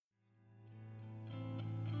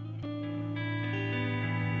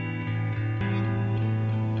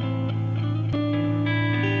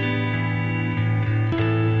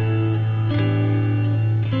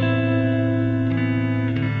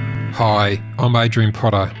Hi, I'm Adrian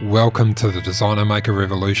Potter. Welcome to the Designer Maker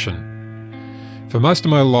Revolution. For most of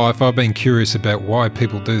my life, I've been curious about why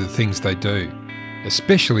people do the things they do,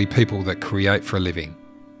 especially people that create for a living.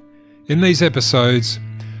 In these episodes,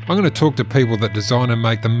 I'm going to talk to people that design and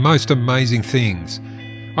make the most amazing things.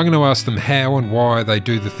 I'm going to ask them how and why they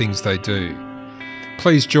do the things they do.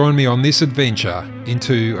 Please join me on this adventure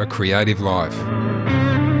into a creative life.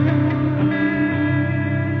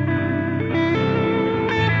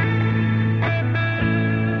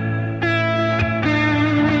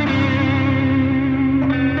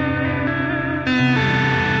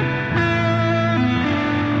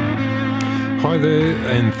 Hi there,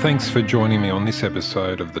 and thanks for joining me on this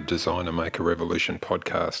episode of the Designer Maker Revolution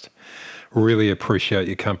podcast. Really appreciate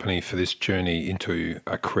your company for this journey into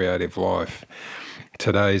a creative life.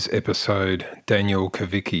 Today's episode, Daniel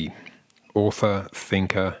Cavicchi, author,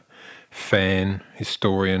 thinker, fan,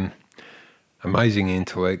 historian, amazing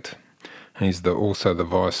intellect. He's also the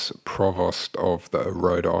Vice Provost of the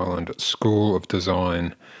Rhode Island School of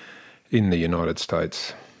Design in the United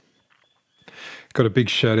States. Got a big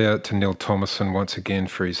shout out to Neil Thomason once again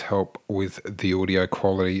for his help with the audio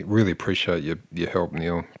quality. Really appreciate your help,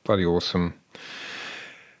 Neil. Bloody awesome.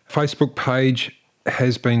 Facebook page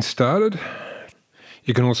has been started.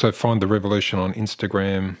 You can also find the revolution on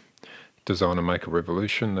Instagram, Designer Maker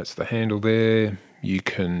Revolution. That's the handle there. You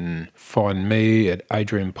can find me at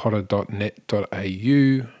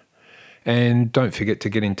adrianpotter.net.au. And don't forget to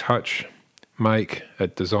get in touch,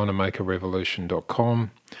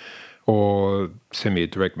 make@designermakerrevolution.com. or send me a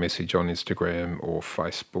direct message on Instagram or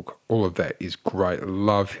Facebook. All of that is great.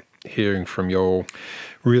 Love hearing from y'all.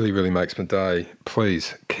 Really, really makes my day.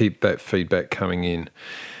 Please keep that feedback coming in.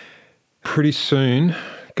 Pretty soon,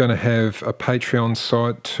 going to have a Patreon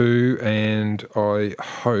site too, and I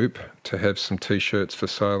hope to have some t-shirts for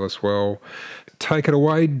sale as well. Take it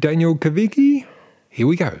away, Daniel Cavicchi. Here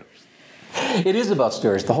we go. It is about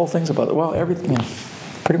stories. The whole thing's about, well, everything.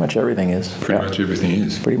 Pretty much everything is. Pretty much everything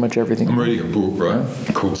is. Pretty much everything. I'm reading a book, right,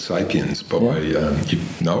 called Sapiens by, you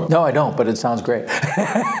know it? No, I don't, but it sounds great.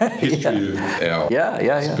 History of our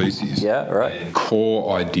species. Yeah, right. And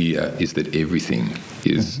core idea is that everything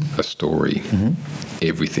is a story. Mm-hmm.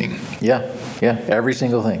 Everything. Yeah, every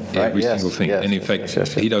single thing. Right? Every single thing. Yes, and in fact,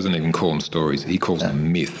 he doesn't even call them stories. He calls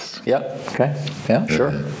them myths. Yeah, okay. Yeah,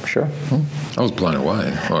 sure. I was blown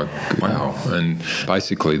away. Like, wow. And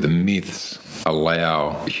basically the myths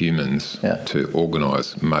allow humans to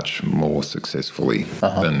organise much more successfully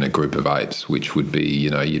than a group of apes, which would be,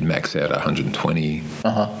 you'd max out 120,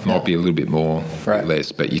 might be a little bit more, a bit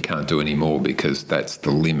less, but you can't do any more because that's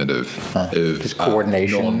the limit of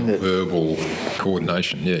coordination, non-verbal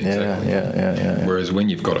coordination. Yeah, exactly. Yeah. Whereas when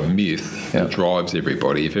you've got a myth that drives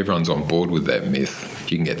everybody, if everyone's on board with that myth,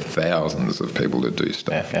 you can get thousands of people to do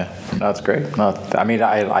stuff. Yeah. That's great. No, I mean,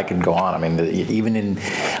 I could go on. I mean, even in,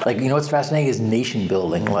 what's fascinating is nation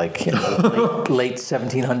building, late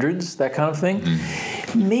 1700s, that kind of thing.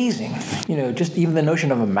 Amazing. Just even the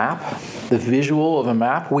notion of a map, the visual of a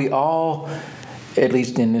map, we all, at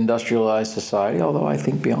least in industrialized society, although I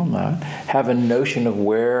think beyond that, have a notion of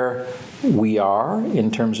where we are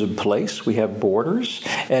in terms of place. We have borders.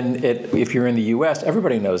 And if you're in the U.S.,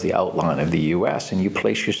 everybody knows the outline of the U.S. and you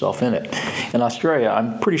place yourself in it. In Australia,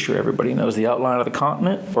 I'm pretty sure everybody knows the outline of the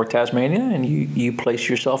continent or Tasmania, and you place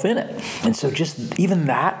yourself in it. And so just even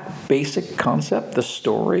that basic concept, the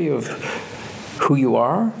story of who you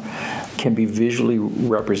are, can be visually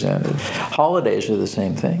represented. Holidays are the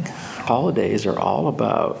same thing. Holidays are all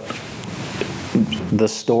about the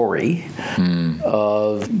story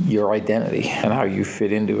of your identity and how you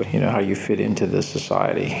fit into it, how you fit into this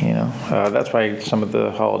society, That's why some of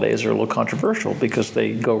the holidays are a little controversial because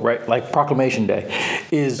they go right, like Proclamation Day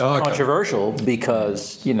is controversial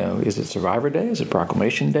because, is it Survivor Day? Is it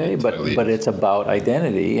Proclamation Day? But it's about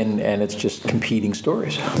identity and it's just competing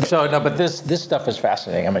stories. So, no, but this stuff is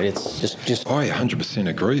fascinating. I mean, it's just I 100%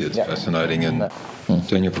 agree. It's fascinating. And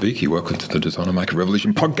Daniel Cavicchi, welcome to the Designer Maker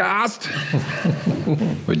Revolution podcast.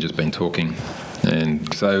 We've just been talking,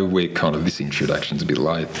 and so this introduction's a bit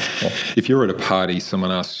late. If you're at a party,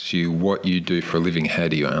 someone asks you what you do for a living, how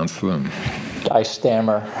do you answer them? I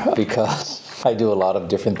stammer because I do a lot of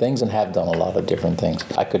different things and have done a lot of different things.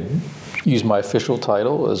 I could use my official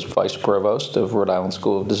title as Vice Provost of Rhode Island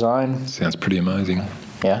School of Design. Sounds pretty amazing.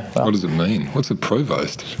 Yeah. Well, what does it mean? What's a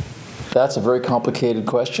provost? That's a very complicated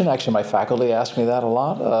question. Actually, my faculty ask me that a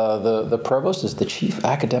lot. The provost is the chief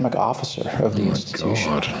academic officer of the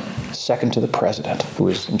institution. God. Second to the president, who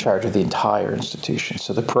is in charge of the entire institution.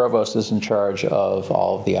 So the provost is in charge of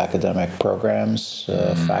all of the academic programs,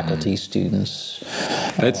 faculty, students.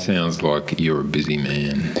 That sounds like you're a busy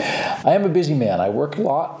man. I am a busy man. I work a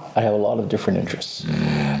lot. I have a lot of different interests.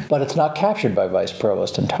 But it's not captured by vice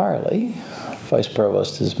provost entirely. Vice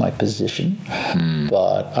provost is my position,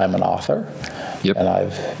 but I'm an author. Yep. And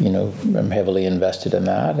I'm heavily invested in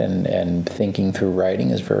that, and thinking through writing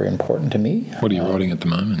is very important to me. What are you writing at the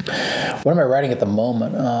moment? What am I writing at the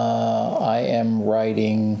moment? I am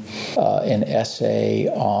writing an essay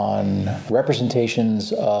on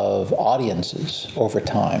representations of audiences over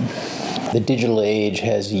time. The digital age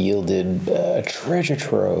has yielded a treasure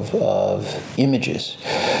trove of images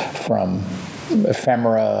from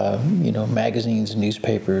ephemera, magazines,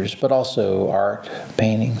 newspapers, but also art,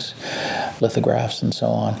 paintings, lithographs, and so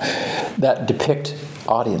on, that depict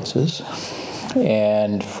audiences.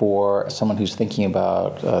 And for someone who's thinking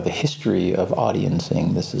about the history of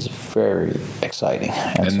audiencing, this is very exciting.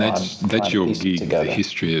 And so that's your gig, the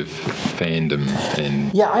history of fandom.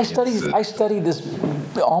 And yeah, I study this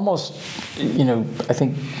almost, I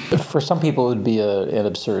think for some people it would be an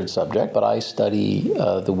absurd subject, but I study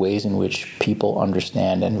the ways in which people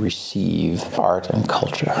understand and receive art and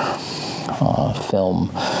culture,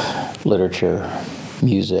 film, literature,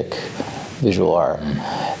 music, visual art.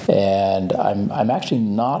 And I'm actually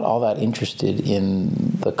not all that interested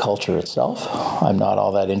in the culture itself. I'm not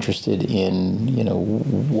all that interested in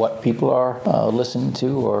what people are listening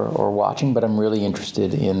to or watching, but I'm really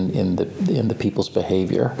interested in the people's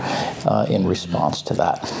behavior in response to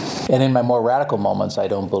that. And in my more radical moments, I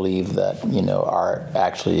don't believe that art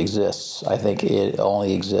actually exists. I think it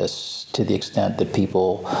only exists to the extent that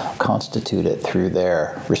people constitute it through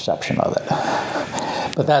their reception of it.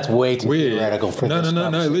 But that's way too theoretical for this. No.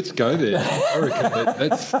 Let's go there. I reckon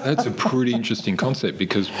that's a pretty interesting concept,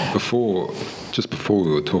 because just before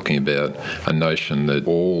we were talking about a notion that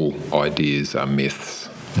all ideas are myths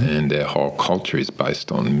and our whole culture is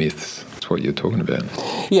based on myths. That's what you're talking about.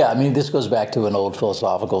 Yeah, this goes back to an old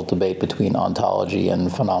philosophical debate between ontology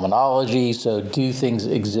and phenomenology. So do things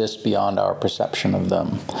exist beyond our perception of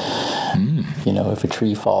them? If a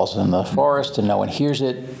tree falls in the forest and no one hears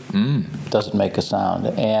it, does it make a sound?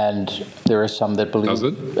 And there are some that believe... Does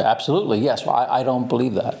it? Absolutely, yes. I don't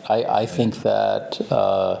believe that. I think that...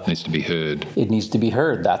 it needs to be heard. It needs to be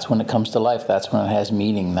heard. That's when it comes to life. That's when it has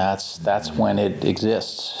meaning. That's when it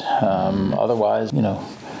exists. Otherwise,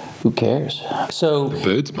 who cares? So the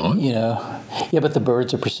birds might. Yeah, but the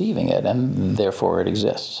birds are perceiving it, and therefore it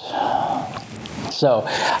exists. So,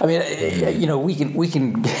 we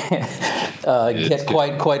can get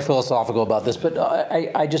quite philosophical about this, but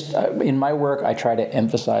I just in my work I try to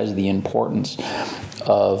emphasize the importance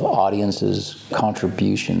of audiences'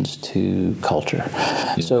 contributions to culture.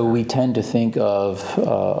 Yeah. So we tend to think of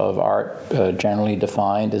art generally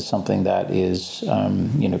defined as something that is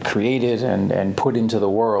created and put into the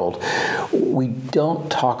world. We don't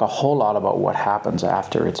talk a whole lot about what happens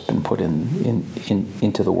after it's been put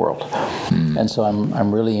into the world. And so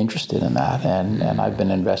I'm really interested in that, and I've been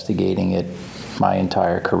investigating it my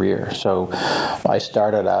entire career. So I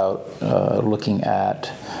started out looking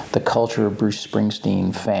at the culture of Bruce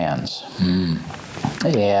Springsteen fans.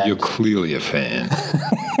 And you're clearly a fan.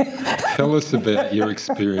 Tell us about your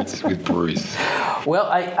experience with Bruce. Well,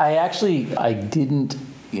 I didn't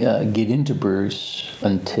get into Bruce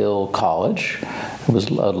until college. I was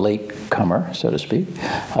a late comer, so to speak.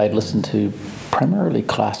 I'd listened to primarily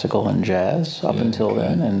classical and jazz up until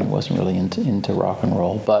then, and wasn't really into rock and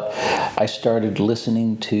roll. But I started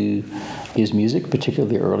listening to his music,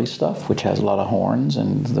 particularly the early stuff, which has a lot of horns,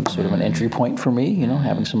 and sort of an entry point for me.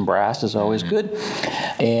 Having some brass is always good.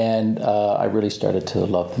 And I really started to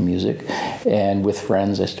love the music. And with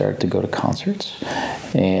friends, I started to go to concerts,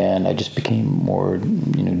 and I just became more,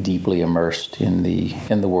 deeply immersed in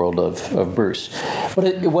the world of Bruce. But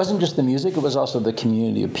it wasn't just the music; it was also the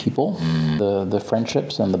community of people, the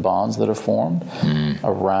friendships and the bonds that are formed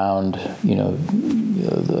around,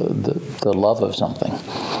 the love of something.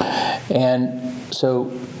 And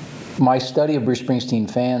so my study of Bruce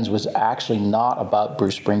Springsteen fans was actually not about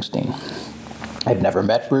Bruce Springsteen. I've never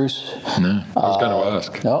met Bruce. No, I was going to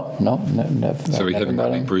ask. No, never. So we haven't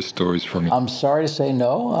got any Bruce stories from him? I'm sorry to say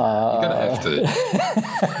no. You're going to have to.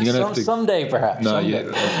 You're going to have to. Someday, perhaps. No,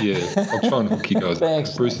 someday. yeah. I'll try and hook you guys.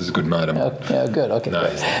 Thanks. Bruce is a good mate of mine. Yeah, good. Okay. No.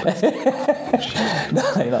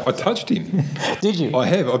 I touched him. Did you? I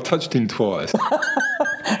have. I've touched him twice.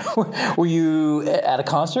 Were you at a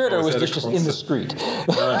concert, or was at a this just in the street?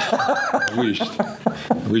 I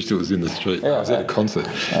wished it was in the street. I was at a concert.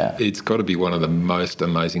 Yeah. It's got to be one of the most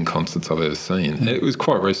amazing concerts I've ever seen. It was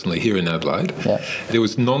quite recently here in Adelaide. Yeah. There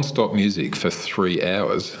was non-stop music for 3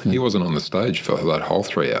 hours. He wasn't on the stage for that whole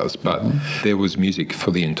 3 hours, but there was music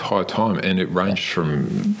for the entire time, and it ranged from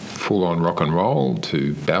full-on rock and roll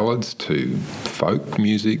to ballads to folk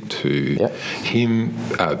music to him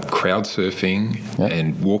crowd surfing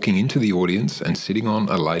and walking into the audience and sitting on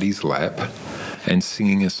a lady's lap and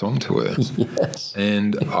singing a song to her. Yes.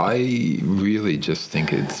 And I really just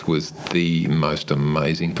think it was the most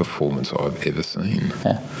amazing performance I've ever seen.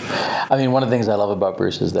 Yeah. I mean, one of the things I love about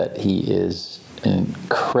Bruce is that he is an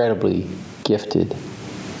incredibly gifted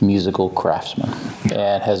musical craftsman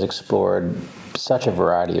and has explored such a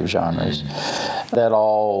variety of genres that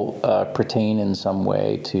all pertain in some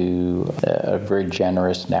way to a very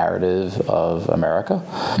generous narrative of America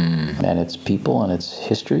and its people and its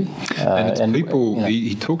history. And it's people, you know,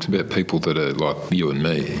 he talks about people that are like you and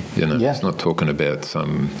me, you know. He's not talking about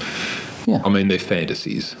some... I mean, they're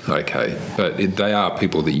fantasies, okay, but they are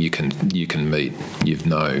people that you can meet,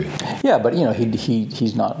 know. Yeah, but you know,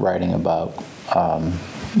 he's not writing about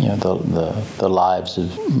you know, the lives of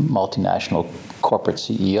multinational corporate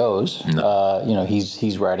CEOs. No. You know,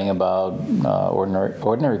 he's writing about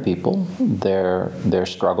ordinary people, their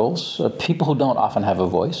struggles, people who don't often have a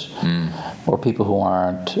voice, or people who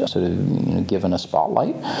aren't sort of, you know, given a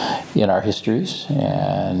spotlight in our histories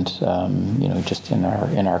and you know, just in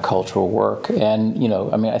our cultural work. And you know,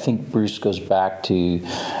 I mean, I think Bruce goes back to, you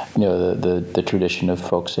know, the tradition of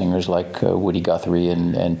folk singers like Woody Guthrie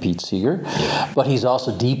and Pete Seeger, but he's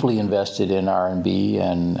also deeply invested in R&B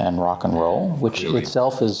and rock and roll, which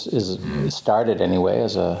itself is started anyway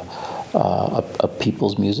as a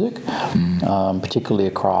people's music, particularly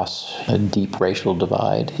across a deep racial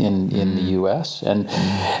divide in the U.S. And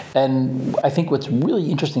I think what's really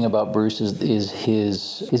interesting about Bruce is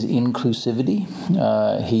his inclusivity.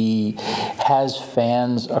 He has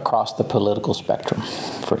fans across the political spectrum,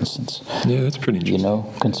 for instance. Yeah, that's pretty interesting. You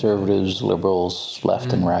know, conservatives, liberals,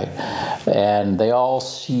 left and right, and they all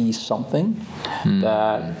see something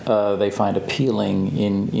that they find appealing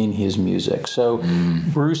in his music. So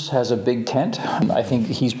Bruce has a big tent. I think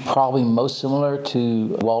he's probably most similar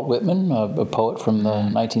to Walt Whitman, a poet from the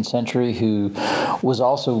 19th century who was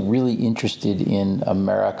also really interested in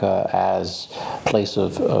America as a place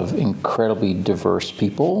of incredibly diverse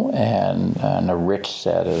people and a rich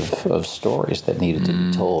set of stories that needed to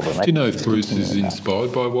be told. And do you know if Bruce is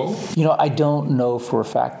inspired by Walt? You know, I don't know for a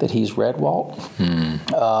fact that he's read Walt.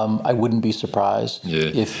 I wouldn't be surprised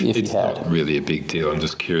if he had. It's not really a big deal. I'm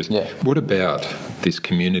just curious. Yeah. What about this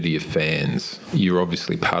community of fans? You're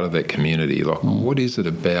obviously part of that community. Like, what is it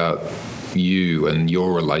about you and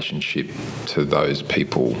your relationship to those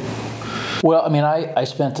people? Well, I mean, I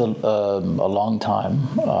spent a long time,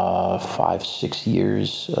 5-6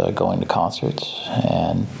 years, going to concerts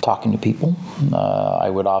and talking to people. I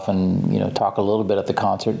would often, you know, talk a little bit at the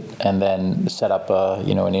concert and then set up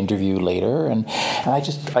an interview later, and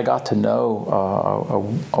I got to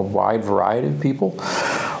know a wide variety of people,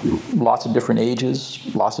 lots of different ages,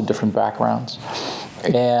 lots of different backgrounds.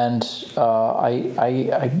 And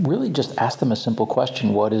I really just asked them a simple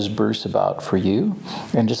question: what is Bruce about for you?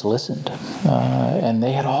 And just listened. And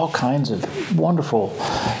they had all kinds of wonderful,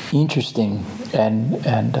 interesting,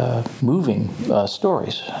 and moving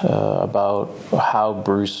stories about how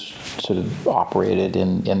Bruce sort of operated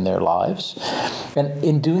in their lives. And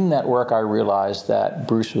in doing that work, I realized that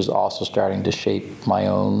Bruce was also starting to shape my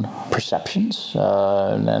own perceptions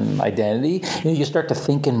and identity. You know, you start to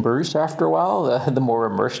think in Bruce after a while. The more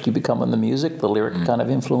immersed you become in the music, the lyrics kind of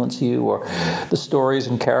influence you, or the stories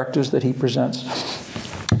and characters that he presents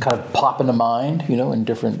kind of pop into mind, you know, in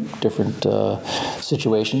different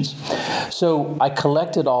situations. So I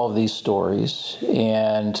collected all of these stories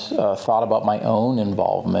and thought about my own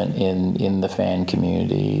involvement in the fan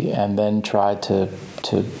community, and then tried to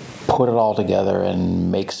put it all together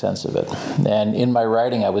and make sense of it. And in my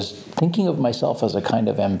writing, I was thinking of myself as a kind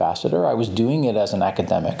of ambassador. I was doing it as an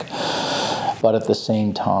academic, but at the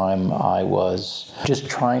same time, I was just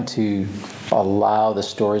trying to allow the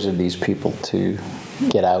stories of these people to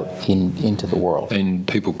get out into the world. And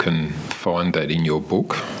people can find that in your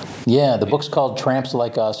book? Yeah, the book's called Tramps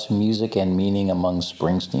Like Us, Music and Meaning Among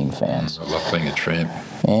Springsteen Fans. I love being a tramp.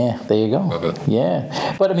 Yeah, there you go. Love it.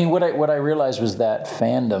 Yeah. But I mean, what I realized was that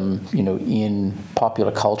fandom, you know, in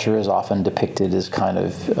popular culture is often depicted as kind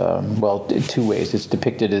of, two ways. It's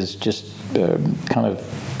depicted as just kind of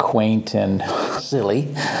quaint and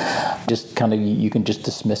silly, Just kind of, you can just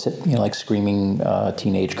dismiss it, like screaming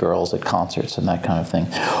teenage girls at concerts and that kind of thing.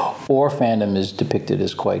 Or fandom is depicted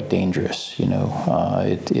as quite dangerous.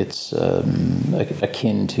 It's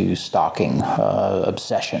akin to stalking,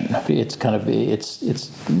 obsession. It's kind of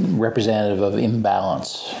it's representative of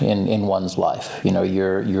imbalance in one's life.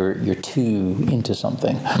 You're too into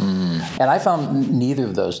something, and I found neither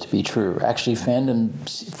of those to be true. Actually, fandom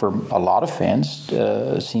for a lot of fans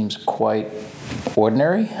seems quite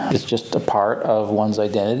ordinary. It's just a part of one's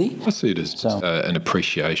identity. I see it as an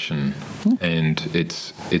appreciation, and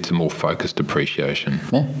it's a more focused appreciation.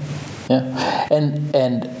 Yeah,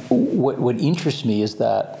 and what interests me is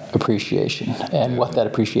that appreciation and what that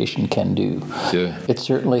appreciation can do. Yeah. It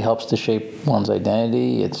certainly helps to shape one's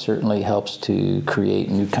identity. It certainly helps to create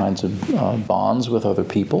new kinds of bonds with other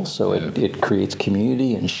people. So it creates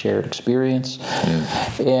community and shared experience.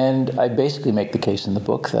 Yeah. And I basically make the case in the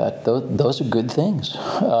book that those are good things,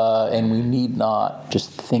 and we need not just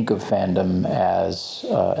think of fandom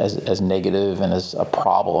as negative and as a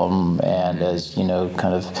problem and as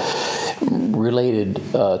kind of related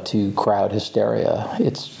to crowd hysteria.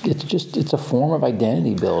 It's a form of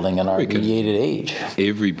identity building in our mediated age.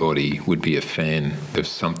 Everybody would be a fan of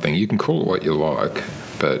something. You can call it what you like,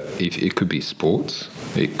 but if it could be sports,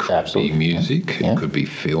 it could be music, it could be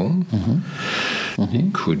film,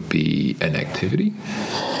 it could be an activity.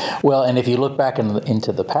 Well, and if you look back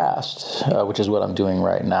into the past, which is what I'm doing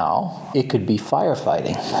right now, it could be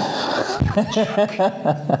firefighting.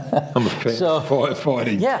 I'm a fan of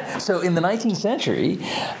firefighting. Yeah, so in the 19th century,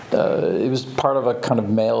 it was part of a kind of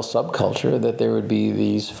male subculture that there would be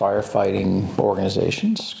these firefighting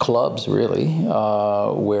organizations, clubs really,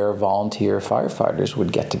 where volunteer firefighters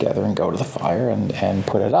would get together and go to the fire and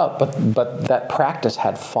put it out. But that practice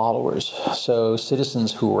had followers. So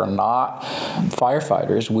citizens who were not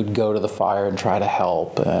firefighters would go to the fire and try to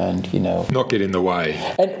help and, not get in the way.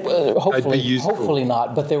 And hopefully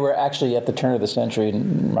not, but there were actually, at the turn of the century,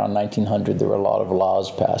 around 1900, there were a lot of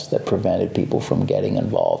laws passed that prevented people from getting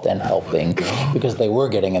involved and helping because they were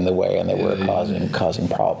getting in the way and they were causing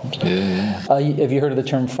problems. Yeah. Have you heard of the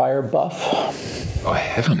term fire buff? I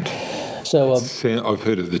haven't. So I've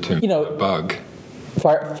heard of the term bug.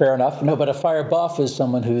 Fair enough. No, but a fire buff is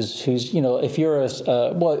someone who's if you're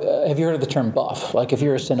have you heard of the term buff? Like if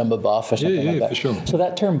you're a cinema buff or something like that. For sure. So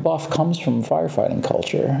that term buff comes from firefighting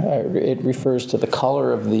culture. It refers to the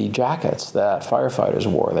color of the jackets that firefighters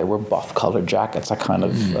wore. They were buff-colored jackets, a kind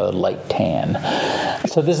of light tan.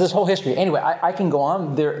 So there's this whole history. Anyway, I can go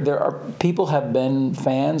on. There are people have been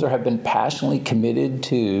fans or have been passionately committed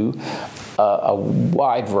to a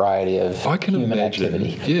wide variety of human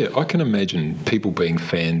activity. Yeah, I can imagine people being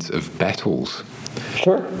fans of battles.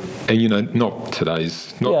 Sure. And not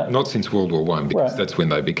today's, not since World War I, because that's when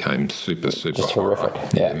they became super just horrific.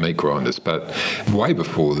 Meat grinders. But way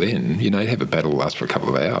before then, you have a battle last for a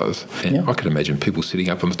couple of hours, and I could imagine people sitting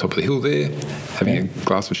up on the top of the hill there, having a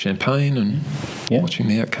glass of champagne and watching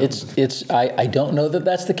the outcome. I don't know that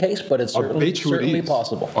that's the case, but it's certainly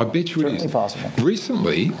possible. I bet you it is. Possible.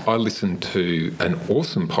 Recently, I listened to an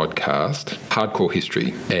awesome podcast, Hardcore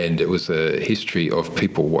History, and it was a history of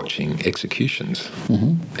people watching executions.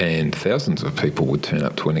 And thousands of people would turn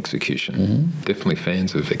up to an execution. Definitely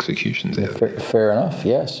fans of executions out there. Fair enough,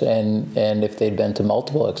 yes. And if they'd been to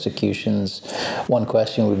multiple executions, one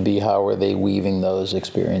question would be, how are they weaving those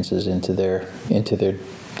experiences into their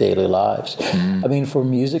daily lives? I mean, for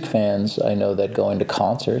music fans, I know that going to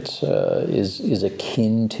concerts is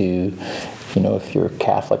akin to, if you're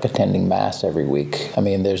Catholic, attending Mass every week. I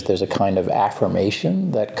mean, there's a kind of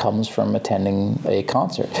affirmation that comes from attending a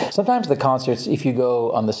concert. Sometimes the concerts, if you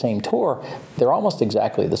go on the same tour, they're almost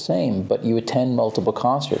exactly the same, but you attend multiple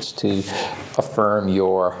concerts to affirm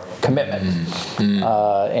your commitment.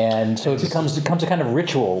 And so it becomes a kind of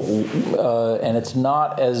ritual, and it's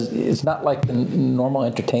not like the normal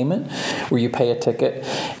entertainment where you pay a ticket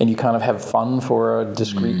and you kind of have fun for a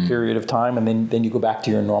discrete period of time and then you go back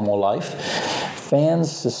to your normal life.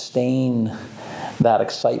 Fans sustain that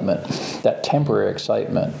excitement, that temporary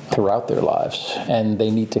excitement throughout their lives, and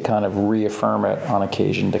they need to kind of reaffirm it on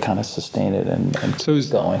occasion to kind of sustain it and so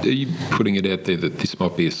keep going. Are you putting it out there that this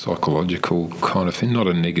might be a psychological kind of thing, not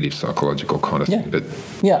a negative psychological kind of thing, but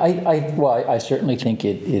I certainly think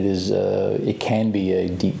it is. It can be a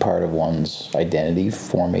deep part of one's identity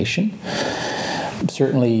formation.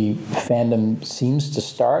 Certainly, fandom seems to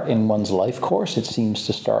start in one's life course. It seems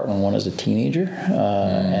to start when one is a teenager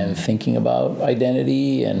and thinking about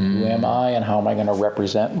identity and who am I and how am I going to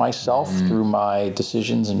represent myself through my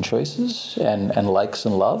decisions and choices and likes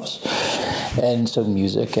and loves. And so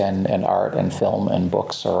music and art and film and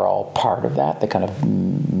books are all part of that. They kind of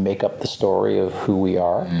make up the story of who we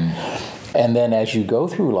are. And then as you go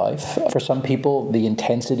through life, for some people, the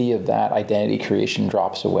intensity of that identity creation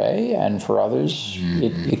drops away, and for others,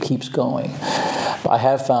 it keeps going. I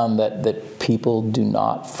have found that people do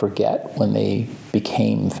not forget when they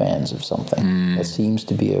became fans of something. It seems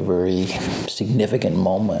to be a very significant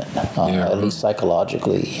moment, at least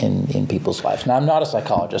psychologically, in people's lives. Now, I'm not a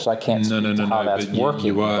psychologist, so I can't speak to how that's working.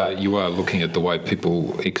 You are looking at the way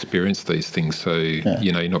people experience these things, so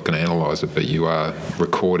you're not going to analyse it, but you are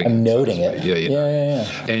recording. I'm noting it.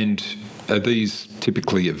 Yeah. And are these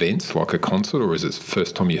typically events like a concert, or is it the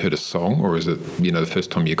first time you heard a song, or is it the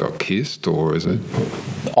first time you got kissed, or is it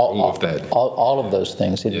all of that? All of those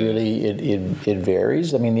things. It really it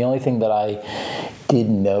varies. I mean, the only thing that I did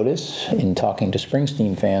notice in talking to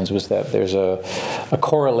Springsteen fans was that there's a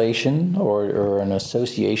correlation or an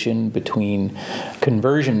association between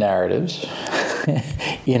conversion narratives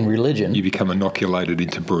in religion. You become inoculated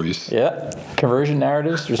into Bruce. Yeah. Conversion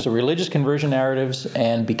narratives, so religious conversion narratives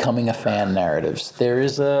and becoming a fan narratives. There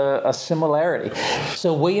is a similarity.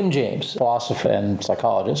 So William James, philosopher and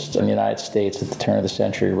psychologist in the United States at the turn of the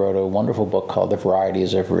century, wrote a wonderful book called The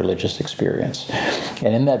Varieties of Religious Experience.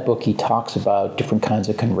 And in that book, he talks about different kinds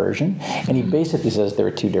of conversion. And he basically says there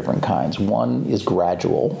are two different kinds. One is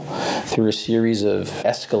gradual. Through a series of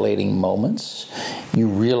escalating moments, you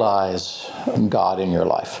realize God in your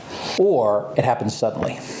life. Or it happens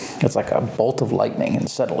suddenly. It's like a bolt of lightning, and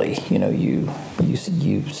suddenly, you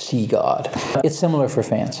see God. It's similar for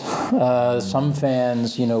fans. Some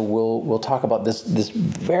fans, will talk about this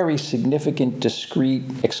very significant, discrete,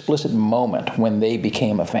 explicit moment when they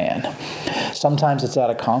became a fan. Sometimes it's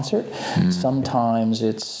at a concert. Sometimes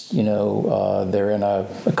it's they're in a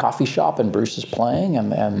coffee shop and Bruce is playing,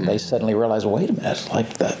 and they suddenly realize, wait a minute,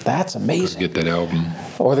 like that's amazing. Get that album.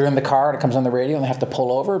 Or they're in the car and it comes on the radio and they have to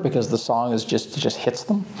pull over because the song is just hits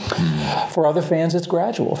them. For other fans, it's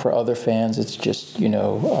gradual. For other fans, it's just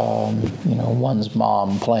one's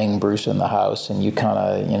mom playing Bruce in the house, and you kind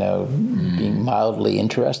of being mildly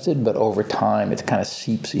interested, but over time it kind of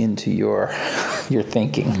seeps into your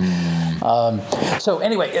thinking. So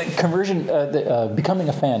anyway, conversion, becoming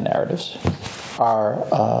a fan narratives are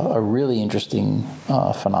a really interesting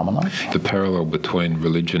phenomenon. The parallel between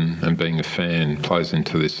religion and being a fan plays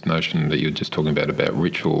into this notion that you're just talking about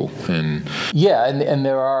ritual and... Yeah, and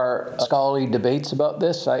there are scholarly debates about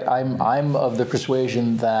this. I'm of the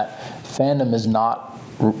persuasion that fandom is not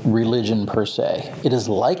religion per se. It is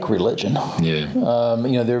like religion. Yeah.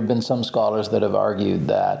 There have been some scholars that have argued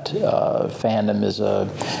that fandom is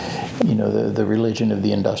the religion of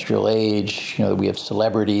the industrial age. We have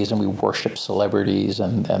celebrities and we worship celebrities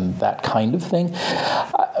and that kind of thing.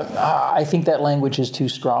 I think that language is too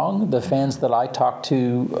strong. The fans that I talked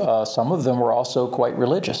to, some of them were also quite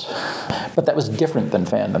religious, but that was different than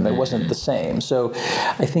fandom. It wasn't the same. So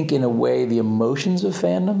I think in a way the emotions of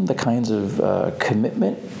fandom, the kinds of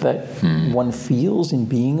commitment that one feels in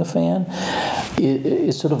being a fan,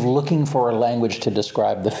 is sort of looking for a language to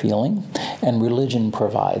describe the feeling, and religion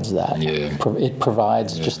provides that. Yeah. It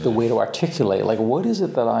provides just the way to articulate, like, what is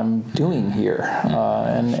it that I'm doing here,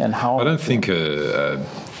 and how. I don't think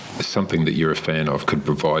something that you're a fan of could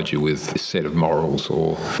provide you with a set of morals,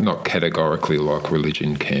 or not categorically like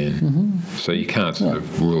religion can. So you can't sort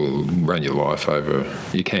of run your life over.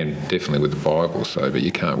 You can definitely with the Bible, but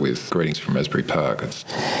you can't with Greetings from Asbury Park.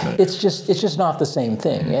 It's just not the same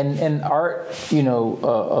thing. And art,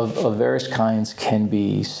 of various kinds can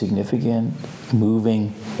be significant,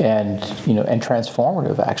 moving, and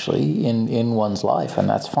transformative actually in one's life, and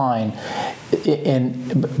that's fine.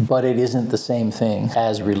 But it isn't the same thing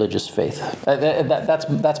as religious faith.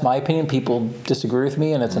 That's my opinion. People disagree with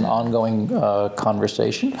me, and it's an ongoing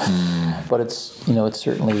conversation. But it's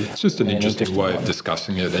certainly it's just an interesting way of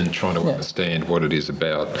discussing it and trying to understand what it is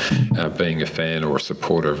about being a fan or a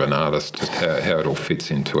supporter of an artist, just how it all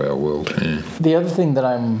fits into our world. Yeah. The other thing that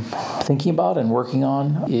I'm thinking about and working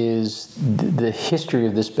on is the history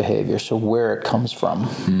of this behavior, so where it comes from.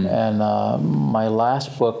 And my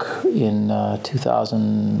last book in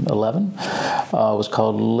 2011 was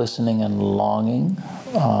called Listening and Longing,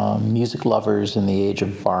 Music Lovers in the Age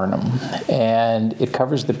of Barnum. And it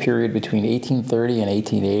covers the period between 1830 and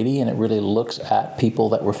 1880, and it really looks at people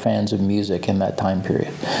that were fans of music in that time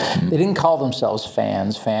period. They didn't call themselves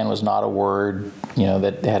fans. Fan was not a word,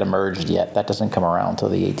 that had emerged yet. That doesn't come around until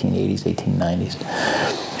the 1880s, 1890s.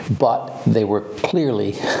 But they were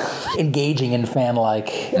clearly engaging in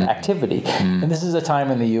fan-like activity. And this is a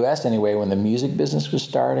time in the U.S. anyway when the music business was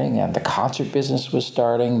starting and the concert business was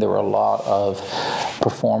starting. There were a lot of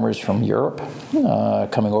performers from Europe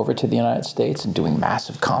coming over to the United States and doing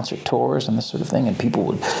massive concert tours and this sort of thing, and people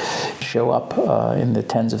would show up in the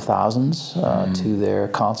tens of thousands to their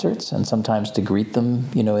concerts and sometimes to greet them,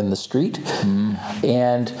 in the street.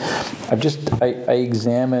 And I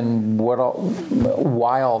examine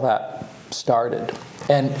why all that started.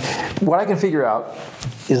 And what I can figure out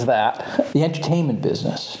is that the entertainment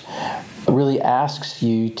business really asks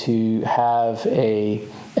you to have an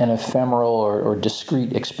ephemeral or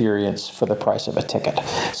discrete experience for the price of a ticket.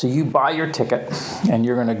 So you buy your ticket and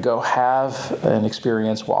you're going to go have an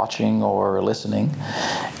experience watching or listening,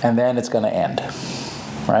 and then it's going to end,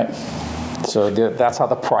 right? So that's how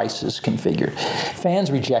the price is configured. Fans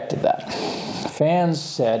rejected that. Fans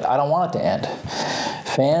said, I don't want it to end.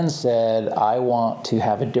 Fans said, I want to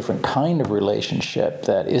have a different kind of relationship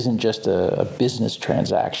that isn't just a business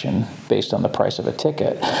transaction based on the price of a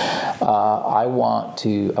ticket. I want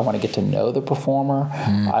to get to know the performer.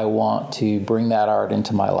 I want to bring that art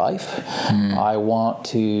into my life. I want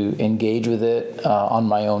to engage with it on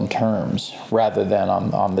my own terms rather than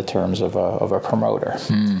on the terms of a promoter.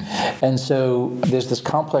 And so there's this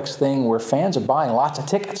complex thing where fans are buying lots of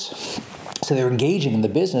tickets. So they're engaging in the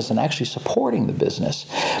business and actually supporting the business,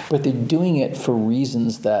 but they're doing it for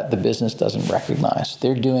reasons that the business doesn't recognize.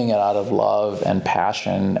 They're doing it out of love and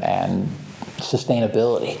passion and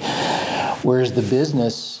sustainability, whereas the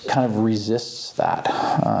business kind of resists that.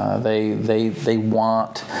 They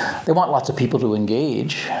want lots of people to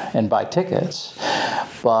engage and buy tickets,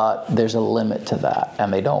 but there's a limit to that,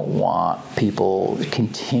 and they don't want people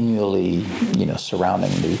continually,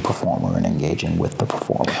 surrounding the performer and engaging with the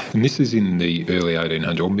performer. And this is in the early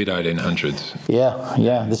 1800s or mid 1800s.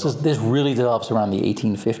 Yeah. This really develops around the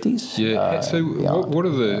 1850s. Yeah. So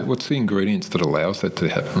what's the ingredients that allows that to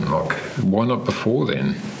happen? Like, why not before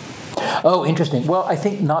then? Oh, interesting. Well, I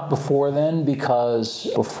think not before then, because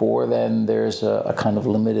before then there's a kind of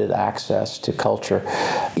limited access to culture.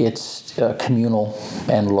 It's communal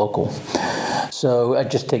and local. So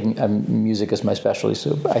just taking music as my specialty,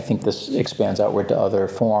 so I think this expands outward to other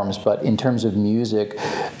forms. But in terms of music,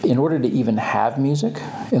 in order to even have music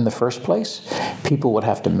in the first place, people would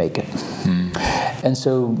have to make it. And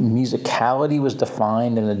so musicality was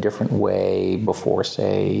defined in a different way before,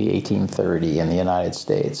 say, 1830 in the United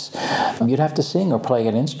States. You'd have to sing or play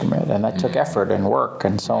an instrument, and that took effort and work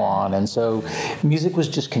and so on. And so music was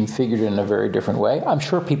just configured in a very different way. I'm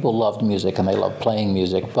sure people loved music and they loved playing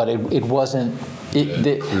music, but it wasn't...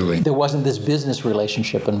 there wasn't this business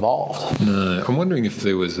relationship involved. No, I'm wondering if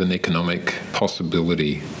there was an economic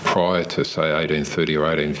possibility prior to, say, 1830 or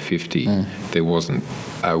 1850. There wasn't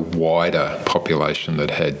a wider population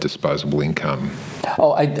that had disposable income.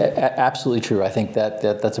 Oh, absolutely true. I think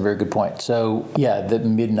that's a very good point. So, yeah, the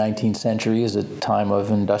mid-19th century is a time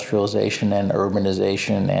of industrialization and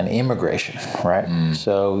urbanization and immigration, right?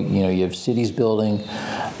 So, you have cities building,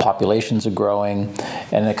 populations are growing,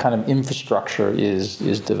 and a kind of infrastructure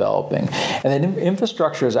is developing. And that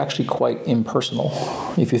infrastructure is actually quite impersonal.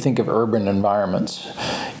 If you think of urban environments,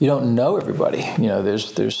 you don't know everybody.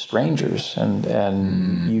 There's strangers, and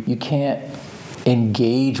you can't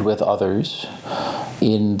engage with others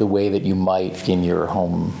in the way that you might in your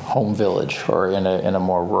home village or in a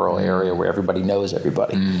more rural area where everybody knows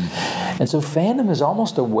everybody. And so fandom is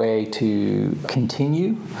almost a way to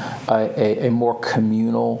continue a more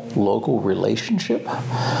communal local relationship,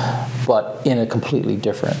 but in a completely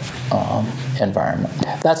different environment.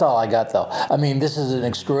 That's all I got, though. I mean, this is an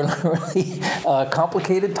extraordinarily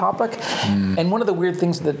complicated topic, and one of the weird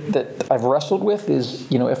things that I've wrestled with is,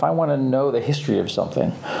 if I want to know the history of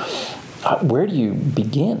something, where do you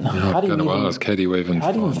begin? How do you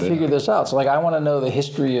even figure this out? So, I want to know the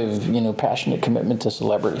history of, passionate commitment to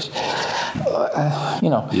celebrities.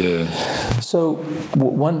 Yeah. So,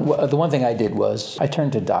 the one thing I did was I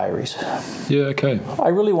turned to diaries. Yeah, okay. I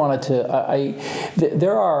really wanted to,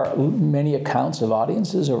 there are many accounts of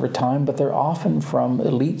audiences over time, but they're often from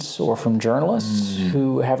elites or from journalists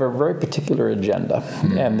who have a very particular agenda,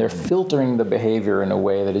 and they're filtering the behavior in a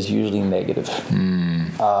way that is usually negative.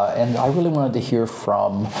 And I really wanted to hear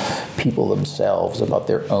from people themselves about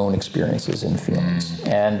their own experiences and feelings.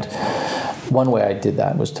 And one way I did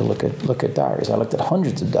that was to look at diaries. I looked at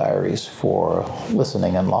hundreds of diaries for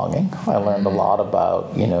listening and longing. I learned a lot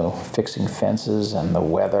about, fixing fences and the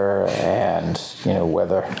weather and,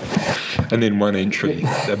 whether... And then one entry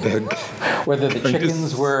about... whether the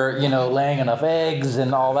chickens were, laying enough eggs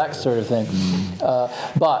and all that sort of thing.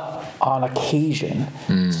 But on occasion,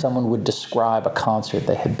 someone would describe a concert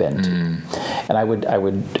they had been to, and I would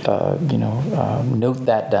note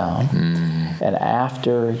that down. And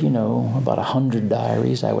after about 100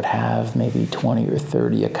 diaries, I would have maybe 20 or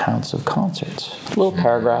 30 accounts of concerts, little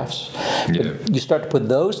paragraphs. Yeah. But you start to put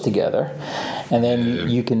those together, and then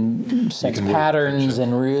you can sense patterns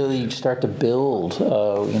and really start to build,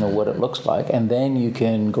 what it looks like. And then you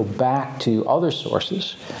can go back to other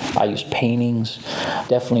sources. I used paintings,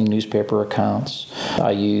 definitely newspaper accounts.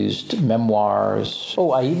 I used memoirs.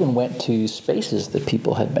 Oh, I even went to spaces that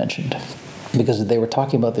people had mentioned, because they were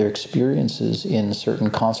talking about their experiences in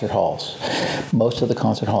certain concert halls. Most of the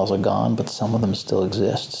concert halls are gone, but some of them still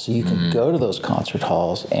exist. So you can go to those concert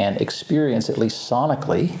halls and experience, at least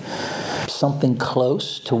sonically, something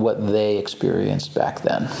close to what they experienced back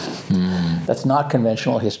then. That's not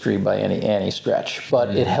conventional history by any stretch,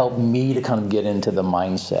 but it helped me to kind of get into the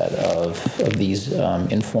mindset of these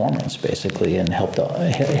informants, basically, and it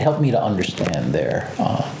helped me to understand their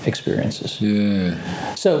experiences. Yeah.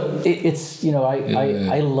 So it's,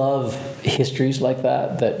 I love histories like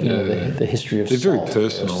that the history of They're very salt,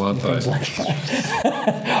 personal, aren't they? things like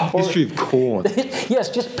that. History of corn. Yes,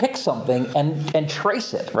 just pick something and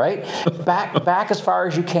trace it, right? Back as far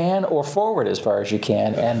as you can, or forward as far as you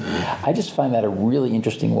can. And I just find that a really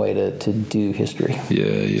interesting way to do history.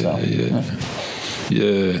 Yeah.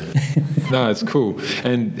 No, it's cool.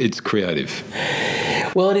 And it's creative.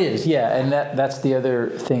 Well, it is, yeah, and that's the other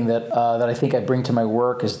thing that I think I bring to my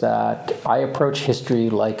work, is that I approach history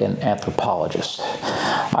like an anthropologist.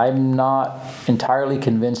 I'm not entirely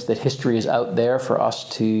convinced that history is out there for us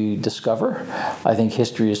to discover. I think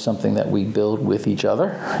history is something that we build with each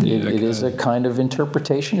other. It is a kind of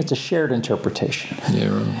interpretation. It's a shared interpretation. Yeah,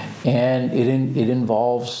 right. And it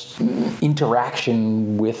involves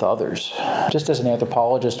interaction with others. Just as an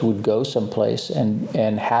anthropologist would go someplace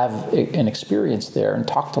and have an experience there and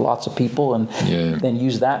talk to lots of people and then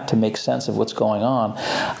use that to make sense of what's going on,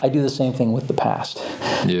 I do the same thing with the past.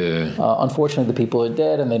 Yeah. Unfortunately, the people are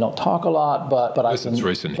dead and they don't talk a lot, but I can, it's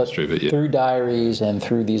recent history, but through diaries and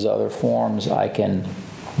through these other forms, I can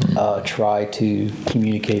try to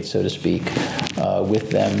communicate, so to speak,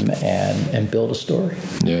 with them and build a story.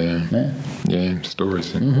 Yeah,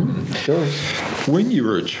 stories. Stories. When you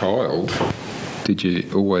were a child, did you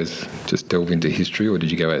always just delve into history, or did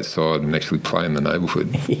you go outside and actually play in the neighborhood?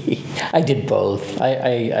 I did both.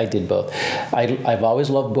 I did both. I've always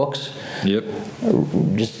loved books. Yep.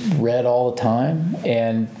 Just read all the time,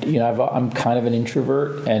 and I'm kind of an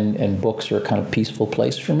introvert, and books are a kind of peaceful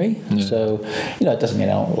place for me. Yeah. So it doesn't mean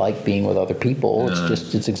I don't like being with other people. No.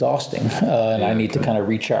 It's exhausting, and I need to kind of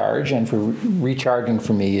recharge. And for recharging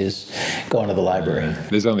for me is going to the library. Yeah.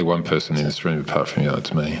 There's only one person in this room apart from you.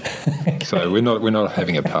 It's me. So we're not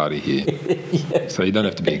having a party here. So you don't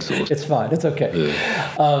have to be exhausted. It's fine. It's okay.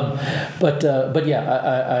 Yeah. But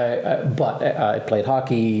I played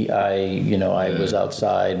hockey. I was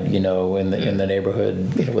outside, in the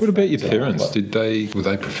neighborhood. What about your parents? Were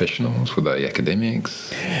they professionals? Were they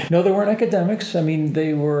academics? No, they weren't academics. I mean,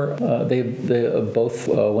 they were. They both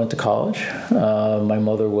went to college. My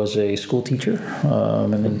mother was a school teacher,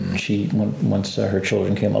 and then once her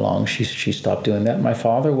children came along, she stopped doing that. My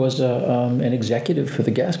father was an executive for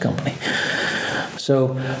the gas company.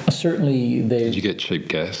 So certainly they. Did you get cheap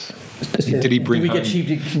gas? Did he bring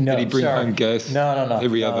home gas? No.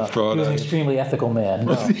 Every other Friday. He was an extremely ethical man.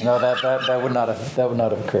 No, that would not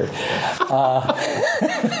have occurred.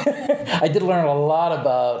 I did learn a lot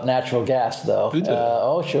about natural gas, though. Did you?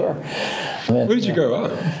 Oh, sure. Where did you grow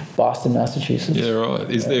up? Boston, Massachusetts. Yeah, right.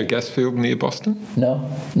 Is there a gas field near Boston? No,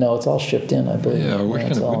 it's all shipped in, I believe. Yeah,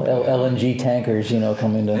 it's all LNG tankers,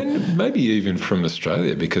 coming to. And maybe even from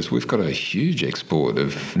Australia, because we've got a huge export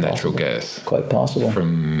of natural gas. Quite possible.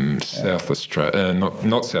 From South Australia,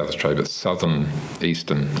 not South Australia, but southern,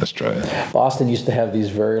 eastern Australia. Boston used to have these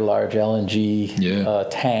very large LNG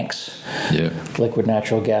tanks, liquid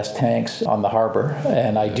natural gas tanks on the harbor.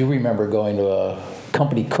 And I do remember going to a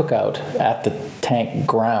company cookout at the tank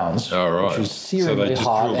grounds, which was searingly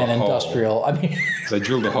hot and industrial. I mean, they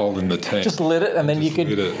drilled a hole in the tank. Just lit it, and then you could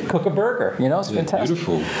cook a burger. It's fantastic.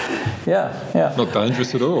 Beautiful. Yeah. Not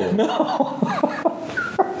dangerous at all. No.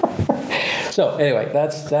 So anyway,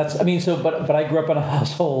 that's. I mean, but I grew up in a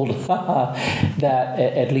household that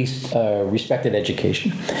at least respected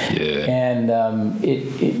education. Yeah. And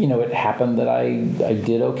it happened that I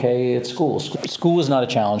did okay at school. School was not a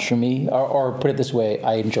challenge for me, or put it this way,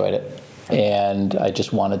 I enjoyed it. and I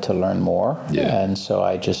just wanted to learn more. And so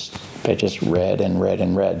I just read and read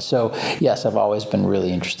and read. So yes, I've always been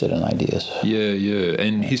really interested in ideas.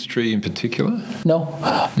 And history in particular? No,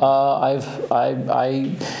 I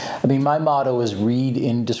mean, my motto is read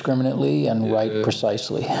indiscriminately and write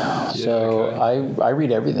precisely. I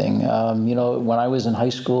read everything. When I was in high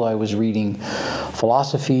school, I was reading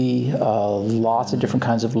philosophy, lots of different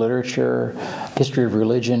kinds of literature, history of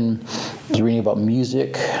religion. I was reading about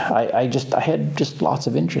music. I had just lots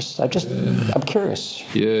of interests. I'm curious.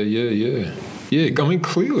 Yeah, I mean,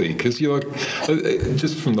 clearly, because you're like,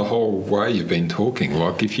 just from the whole way you've been talking,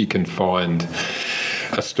 like if you can find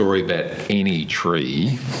a story about any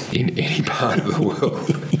tree in any part of the world,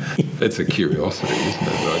 that's a curiosity, isn't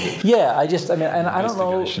it? Like, I don't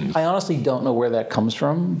know, I honestly don't know where that comes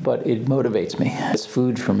from, but it motivates me. It's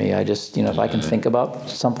food for me. If I can think about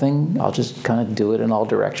something, I'll just kind of do it in all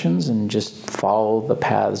directions and just follow the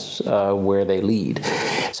paths where they lead.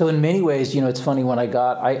 So in many ways, it's funny, when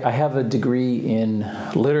I have a degree in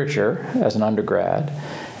literature as an undergrad.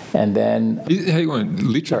 And then, hang on,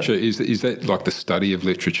 literature, is that like the study of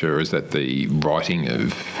literature, or is that the writing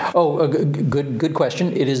of? Oh, good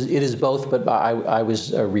question. It is both, but I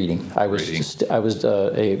was reading. I was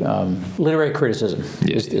literary criticism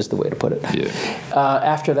is the way to put it.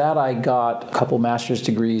 After that, I got a couple master's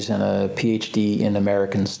degrees and a PhD in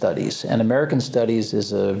American Studies. And American Studies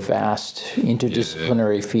is a vast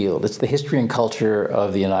interdisciplinary field. It's the history and culture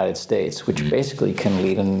of the United States, which basically can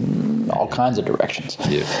lead in all kinds of directions.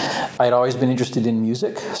 I'd always been interested in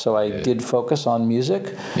music, so I did focus on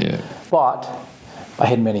music, but I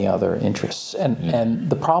had many other interests. And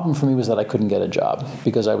the problem for me was that I couldn't get a job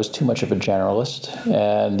because I was too much of a generalist,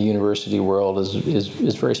 and the university world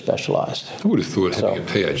is very specialized. I would have thought having a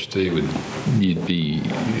PhD you'd be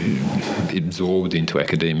absorbed into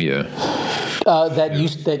academia. That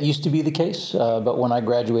used to be the case, but when I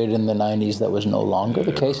graduated in the 90s, that was no longer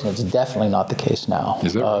the case, and it's definitely not the case now.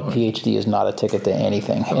 Is that right? PhD is not a ticket to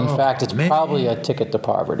anything. In fact, it's probably a ticket to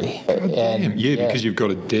poverty. Because you've got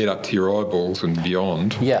a debt up to your eyeballs and beyond.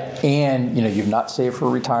 And you've not saved for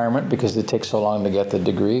retirement because it takes so long to get the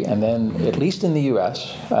degree, and then at least in the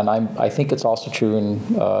U.S., and I think it's also true in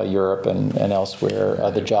Europe and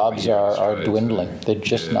elsewhere, the jobs are dwindling. They're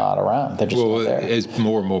just not around. They're just not there. As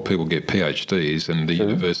more and more people get PhDs and the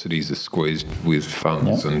universities are squeezed with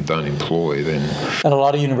funds and don't employ, then... And a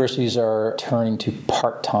lot of universities are turning to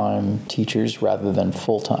part-time teachers rather than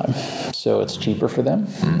full-time, so it's cheaper for them.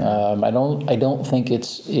 I don't think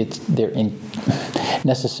they're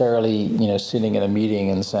necessarily sitting in a meeting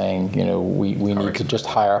and saying we need to just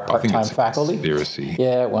hire part-time faculty. Conspiracy.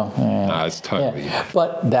 No, it's totally.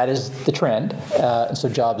 But that is the trend. So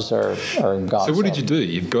jobs are gone. So what did you do?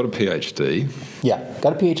 You've got a PhD.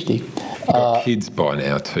 Got a PhD. Got kids by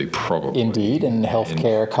now too, probably. Indeed, and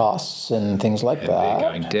healthcare costs and things like that. They're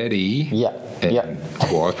going, Daddy. And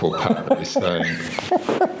wife or partner is saying,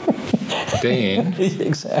 Dan.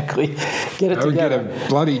 Exactly. Get it together. Get a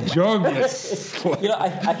bloody job.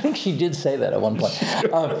 I think she did say that at one point.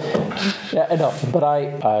 But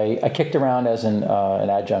I kicked around as an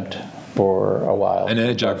adjunct for a while. An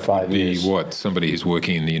adjunct would be years. What? Somebody who's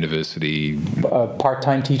working in the university?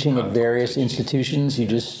 Part-time teaching at various institutions.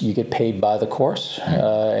 You get paid by the course,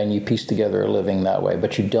 and you piece together a living that way.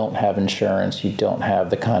 But you don't have insurance. You don't have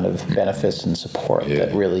the kind of benefits and support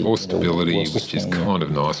that really... Or stability, which is kind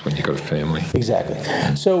of nice when you've got a family. Exactly.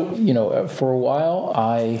 So, for a while,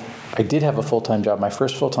 I did have a full-time job. My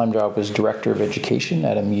first full-time job was director of education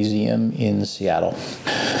at a museum in Seattle.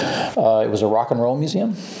 It was a rock and roll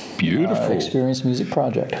museum. Beautiful. Experience Music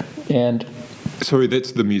Project. And sorry,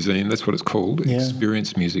 that's the museum. That's what it's called.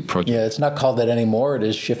 Experience Music Project. Yeah, it's not called that anymore. It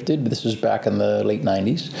is shifted. This was back in the late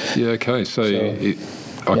 90s. Yeah, okay.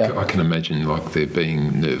 I can imagine like there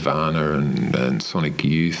being Nirvana and Sonic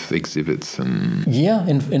Youth exhibits and... Yeah,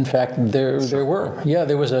 in fact, there were. Yeah,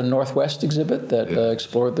 there was a Northwest exhibit that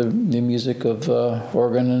explored the music of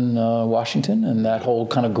Oregon and Washington and that whole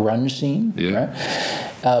kind of grunge scene. Yeah. Right?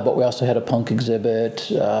 But we also had a punk exhibit.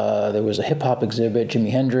 There was a hip-hop exhibit,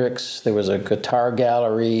 Jimi Hendrix. There was a guitar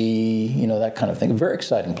gallery, that kind of thing. A very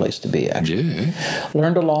exciting place to be, actually. Yeah.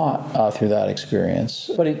 Learned a lot through that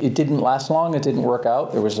experience. But it didn't last long. It didn't work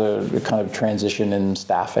out. There was a kind of transition in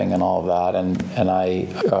staffing and all of that. And I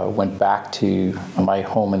went back to my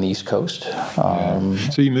home in the East Coast.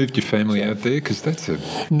 So you moved your family out there? Because that's a...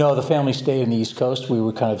 No, the family stayed in the East Coast. We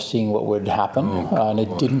were kind of seeing what would happen. And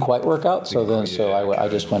it didn't quite work out. So I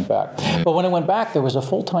just went back. But when I went back, there was a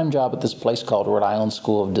full-time job at this place called Rhode Island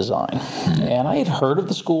School of Design. And I had heard of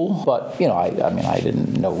the school, but, I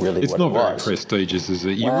didn't know really it's what it was. It's not very prestigious, is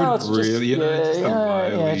it? You wouldn't really,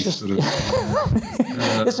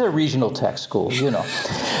 it's a regional tech school,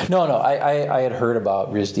 No, I had heard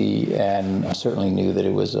about RISD and certainly knew that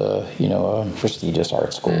it was a prestigious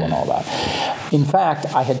art school and all that. In fact,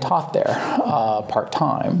 I had taught there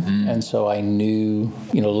part-time, and so I knew,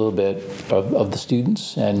 a little bit of the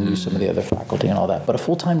students and knew some of the other faculty and all that. But a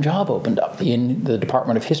full-time job opened up in the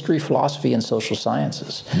Department of History, Philosophy, and Social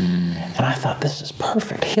Sciences. And I thought, this is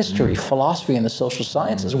perfect. History, philosophy, and the social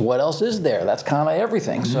sciences. What else is there? That's kind of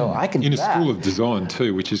everything. So I can do that. In a school of design,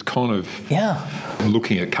 too, which is kind of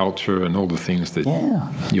looking at culture and all the things that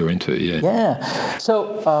you're into. Yeah.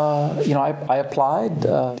 So, I applied.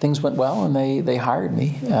 Things went well, and they hired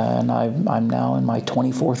me. And I'm now in my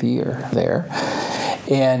 24th year there.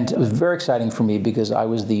 And it was very exciting for me because I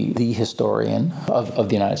was the historian of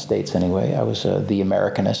the United States anyway. I was the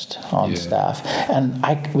Americanist on the staff. And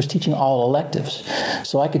I was teaching all electives.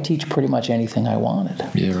 So I could teach pretty much anything I wanted.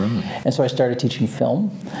 Yeah, right. And so I started teaching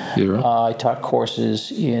film. Yeah, right. I taught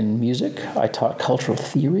courses in music. I taught cultural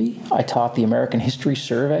theory. I taught the American History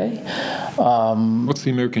Survey. What's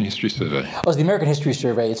the American History Survey? Well, the American History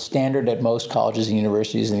Survey, it's standard at most colleges and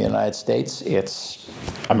universities in the United States. It's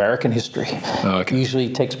American history. Usually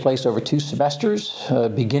takes place over 2 semesters,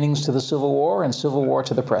 beginnings to the Civil War and Civil War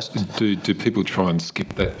to the present. Do people try and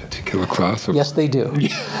skip that particular class? Or? Yes, they do.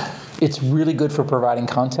 It's really good for providing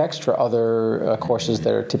context for other courses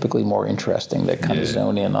that are typically more interesting, that kind of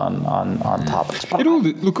zone in on topics. But all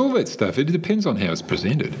that stuff, it depends on how it's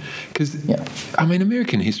presented. Because,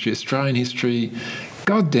 American history, Australian history,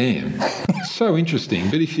 God damn, so interesting.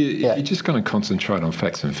 But if you're just going to concentrate on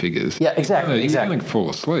facts and figures, exactly. You're going to fall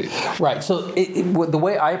asleep. Right. So the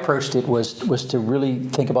way I approached it was to really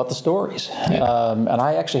think about the stories. And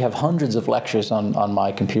I actually have hundreds of lectures on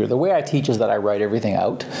my computer. The way I teach is that I write everything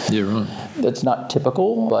out. Yeah, right. That's not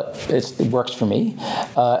typical, but it works for me.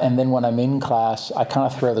 And then when I'm in class, I kind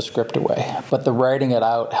of throw the script away. But the writing it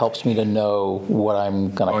out helps me to know what I'm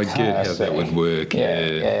going to say. I get how that would work.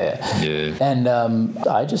 Yeah. And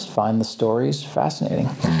I just find the stories fascinating.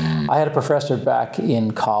 I had a professor back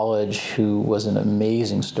in college who was an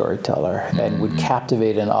amazing storyteller and would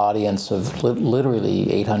captivate an audience of literally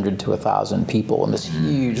 800 to 1,000 people in this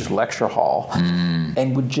huge lecture hall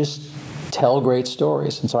and would just tell great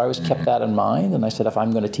stories. And so I always kept that in mind, and I said, if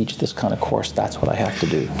I'm going to teach this kind of course, that's what I have to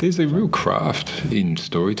do. There's a real craft in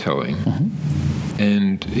storytelling.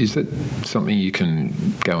 And is that something you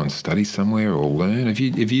can go and study somewhere or learn? Have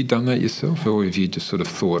you done that yourself, or have you just sort of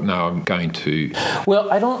thought, no, I'm going to? Well,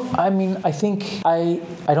 I don't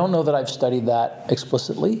know that I've studied that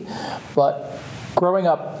explicitly, but growing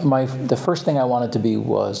up, the first thing I wanted to be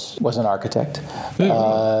was an architect,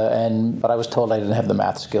 but I was told I didn't have the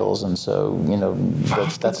math skills, and so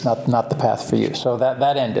that's not the path for you. So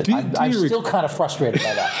that ended. I'm still kind of frustrated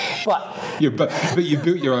by that. But you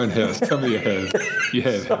built your own house. Tell me you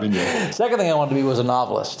have, haven't you? Second thing I wanted to be was a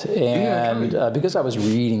novelist, and because I was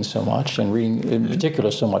reading so much and reading in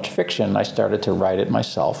particular so much fiction, I started to write it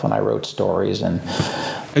myself, and I wrote stories and.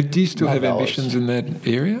 Do you still have ambitions in that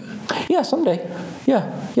area? Yeah, someday.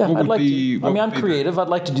 Yeah. I'd like to. I'm creative. I'd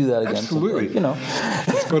like to do that again. Absolutely. Someday,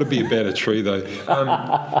 It's got to be about a tree, though.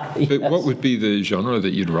 But what would be the genre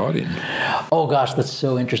that you'd write in? Oh gosh, that's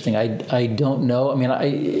so interesting. I don't know.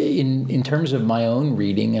 In terms of my own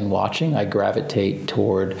reading and watching, I gravitate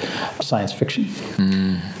toward science fiction.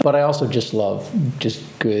 But I also just love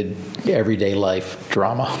good everyday life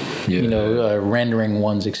drama. Rendering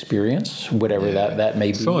one's experience, whatever that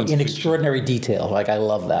may be, science in fiction. Extraordinary detail. Like I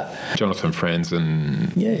love that. Jonathan Franzen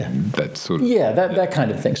and that sort of that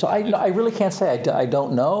kind of thing. So I really can't say I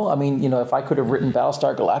don't know. If I could have written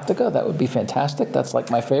Battlestar Galactica, that would be fantastic. That's like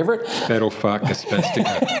my favorite. Battlestar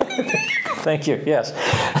Galactica. Thank you. Yes.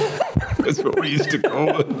 That's what we used to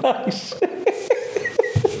call it. Nice.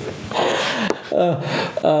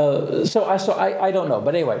 So I don't know,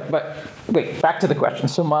 but anyway. But wait, back to the question.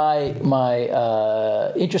 So my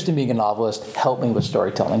interest in being a novelist helped me with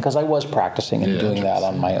storytelling because I was practicing and doing that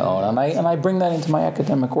on my own, and I bring that into my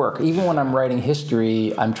academic work. Even when I'm writing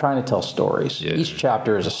history, I'm trying to tell stories. Yeah. Each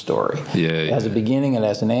chapter is a story. It has a beginning and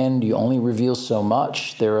has an end. You only reveal so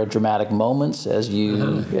much. There are dramatic moments as you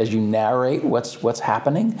narrate what's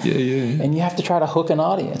happening. And you have to try to hook an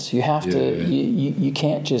audience. You have to. You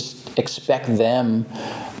can't just expect them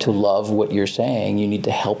to love what you're saying, you need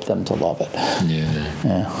to help them to love it.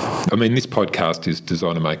 Yeah. I mean, this podcast is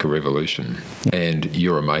Designer Maker Revolution, and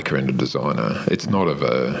you're a maker and a designer. It's not of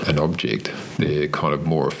an object. They're kind of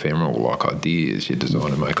more ephemeral, like ideas. You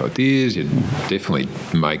design and make ideas. You definitely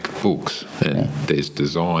make books, and there's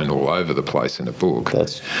design all over the place in a book.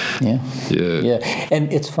 Yeah.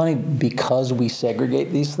 And it's funny, because we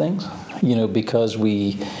segregate these things, because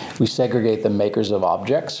we segregate the makers of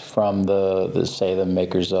objects from the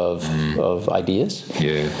makers of ideas.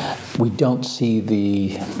 Yeah. We don't see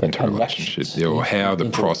the interrelationship, or how the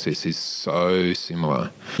process is so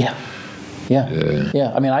similar. Yeah.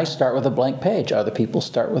 I mean, I start with a blank page. Other people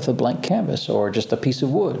start with a blank canvas, or just a piece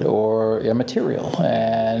of wood, or a material,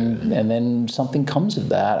 and then something comes of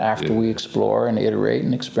that after we explore and iterate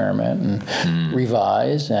and experiment and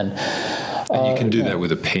revise. And you can do that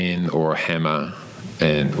with a pen or a hammer,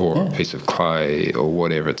 or a piece of clay or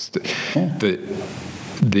whatever. It's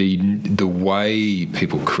the way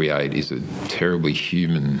people create is a terribly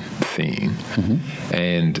human thing,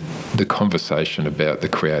 and the conversation about the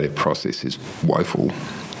creative process is woeful.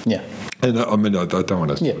 Yeah. And I mean, I don't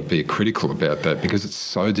want to be critical about that, because it's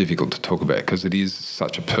so difficult to talk about, because it is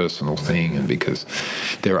such a personal thing, and because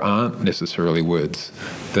there aren't necessarily words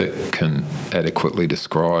that can adequately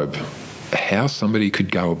describe how somebody could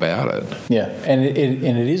go about it. Yeah, and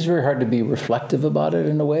it is very hard to be reflective about it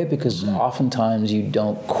in a way, because oftentimes you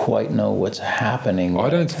don't quite know what's happening.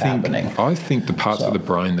 I think the parts of the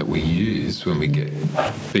brain that we use when we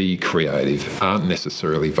be creative aren't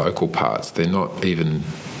necessarily vocal parts. They're not even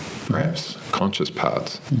perhaps conscious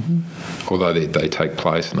parts, although they take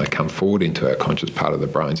place and they come forward into our conscious part of the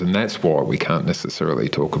brains, and that's why we can't necessarily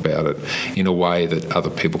talk about it in a way that other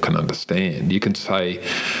people can understand. You can say,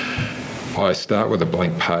 I start with a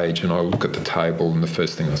blank page and I look at the table, and the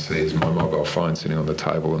first thing I see is my mobile phone sitting on the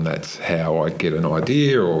table, and that's how I get an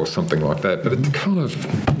idea or something like that. But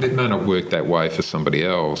it may not work that way for somebody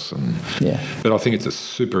else. But I think it's a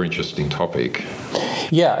super interesting topic.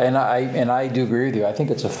 Yeah, and I do agree with you. I think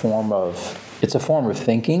it's a form of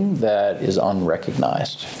thinking that is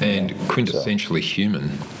unrecognized and quintessentially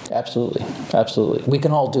human. Absolutely. We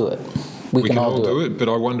can all do it. We can all do it, but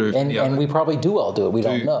I wonder if... And we probably do all do it. We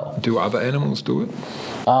don't know. Do other animals do it?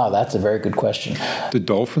 That's a very good question. Do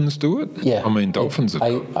dolphins do it? Yeah. I mean, dolphins have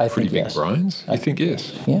got pretty big brains. I think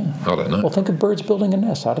yes? Yeah. I don't know. Well, think of birds building a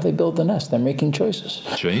nest. How do they build the nest? They're making choices.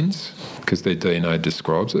 Genes? Because their DNA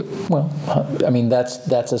describes it? Well, I mean, that's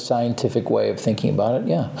a scientific way of thinking about it,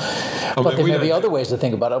 yeah. But there may be other ways to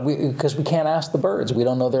think about it, because we can't ask the birds. We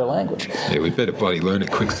don't know their language. Yeah, we better bloody learn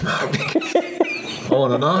it quick, smart. I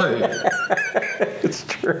want to know. It's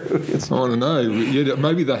true. I want to know. Yeah,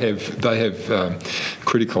 maybe they have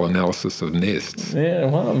critical analysis of nests. Yeah,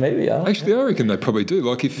 well, maybe. Actually, I reckon they probably do.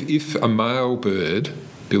 Like if a male bird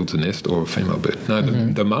builds a nest, or a female bird. No,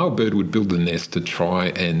 the male bird would build a nest to try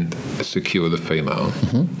and secure the female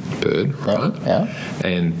bird, right? Yeah.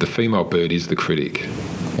 And the female bird is the critic.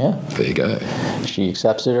 Yeah. There you go. She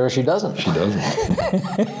accepts it or she doesn't. She doesn't.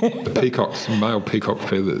 The male peacock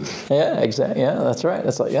feathers. Yeah, exactly. Yeah, that's right.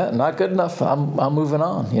 It's like, not good enough. I'm moving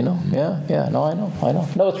on, Yeah. No, I know.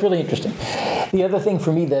 No, it's really interesting. The other thing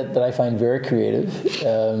for me that I find very creative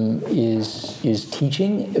is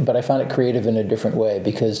teaching, but I find it creative in a different way,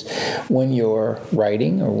 because when you're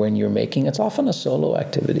writing or when you're making, it's often a solo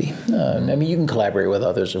activity. I mean, you can collaborate with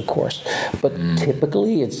others, of course, but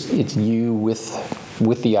typically it's you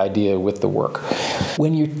with the idea, with the work.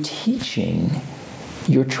 When you're teaching,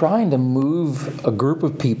 you're trying to move a group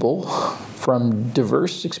of people from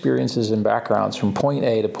diverse experiences and backgrounds from point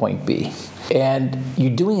A to point B. And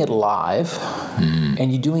you're doing it live,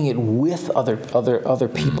 and you're doing it with other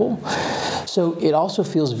people. So it also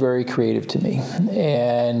feels very creative to me,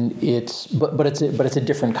 and it's a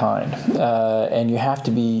different kind, and you have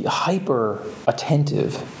to be hyper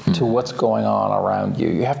attentive to what's going on around you.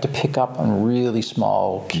 You have to pick up on really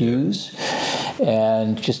small cues,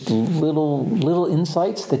 and just little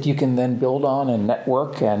insights that you can then build on and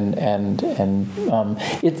network, and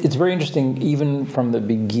it's very interesting, even from the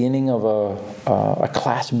beginning of a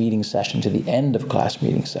class meeting session to the end of class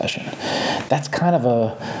meeting session. That's kind of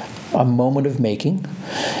a moment of making,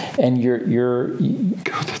 and you're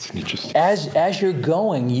God, that's interesting. As you're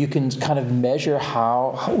going, you can kind of measure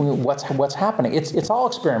what's happening. It's all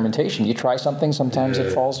experimentation. You try something, sometimes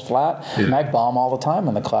it falls flat, and I bomb all the time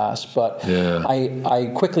in the class, but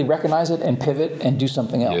I quickly recognize it and pivot and do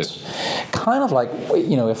something else. Kind of like,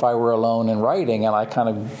 if I were alone and writing, and I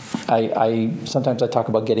sometimes I talk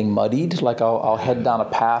about getting muddied, like I'll head down a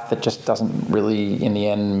path that just doesn't really in the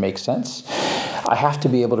end make sense. I have to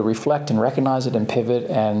be able to reflect and recognize it and pivot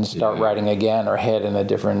and start writing again or head in a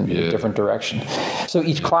different direction. So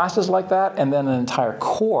each class is like that, and then an entire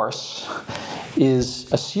course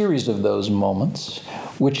is a series of those moments,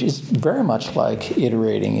 which is very much like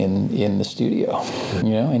iterating in the studio,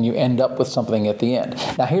 and you end up with something at the end.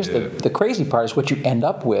 Now here's the crazy part is what you end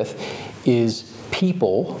up with is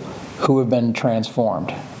people who have been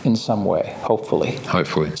transformed in some way, hopefully.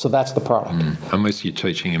 Hopefully. So that's the product. Unless you're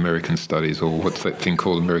teaching American studies, or what's that thing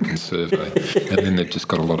called, American Survey, and then they've just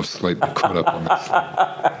got a lot of sleep caught up on this.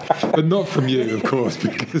 But not from you, of course,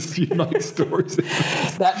 because you make stories.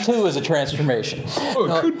 That too is a transformation.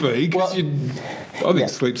 Well, it could be, because I think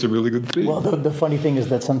sleep's a really good thing. Well, the funny thing is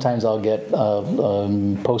that sometimes I'll get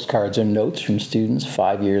postcards or notes from students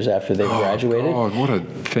 5 years after they've graduated. God, what a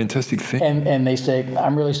fantastic thing. And they say,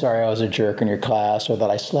 I'm really sorry I was a jerk in your class, or that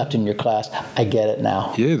I slept in your class. I get it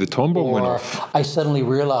now. Yeah, the time bomb went off. I suddenly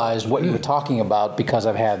realized what you were talking about because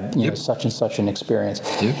I've had such and such an experience.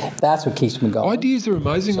 That's what keeps me going. Ideas are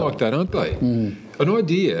amazing like that, aren't they? An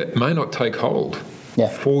idea may not take hold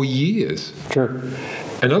for years. Sure.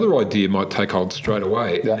 Another idea might take hold straight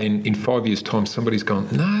away, and then in 5 years' time, somebody's gone,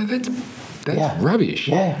 no, that's rubbish.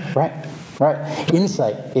 Yeah, right.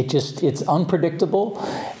 Insight. It's unpredictable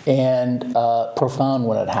and profound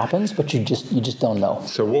when it happens, but you just don't know.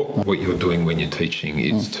 So what you're doing when you're teaching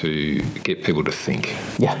is to get people to think.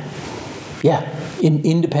 Yeah,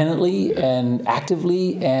 independently and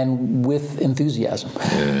actively and with enthusiasm.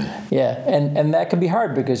 And that can be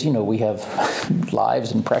hard because we have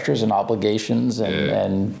lives and pressures and obligations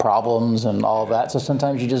and problems and all of that. So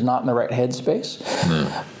sometimes you're just not in the right headspace.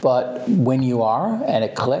 No. But when you are and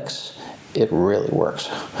it clicks, it really works.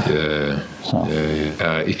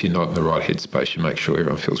 If you're not in the right headspace, you make sure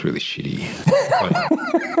everyone feels really shitty.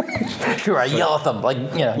 Sure, I yell at them, Well,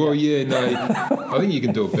 I think you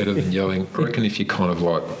can do it better than yelling. I reckon if you kind of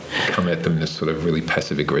come at them in a sort of really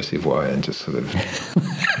passive-aggressive way and just sort of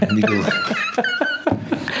niggle.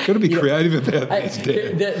 Got to be creative about this.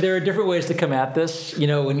 There are different ways to come at this.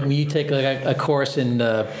 When you take a course in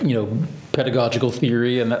pedagogical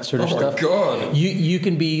theory and that sort of stuff. Oh my God! You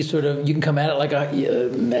can be you can come at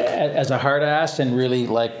it as a hard ass and really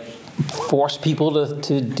force people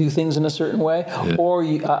to do things in a certain way, or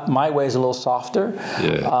my way is a little softer.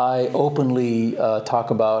 I openly talk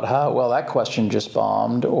about how that question just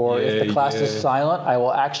bombed, or if the class is silent, I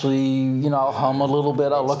will actually I'll hum a little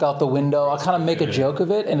bit, I'll look out the window, I'll kind of make a joke of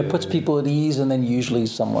it, and it puts people at ease, and then usually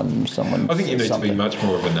someone I think you need to be much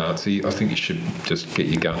more of a Nazi. I think you should just get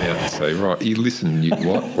your gun out and say, right, you listen, you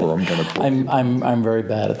what, or I'm going to. I'm very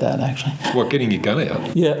bad at that, actually. What, getting your gun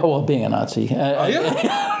out? Yeah. Well, being a Nazi.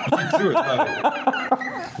 You do it,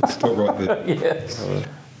 Let's stop right there. Yes.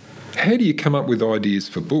 How do you come up with ideas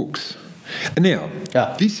for books? Now,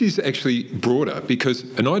 this is actually broader, because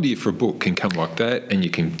an idea for a book can come like that and you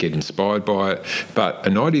can get inspired by it, but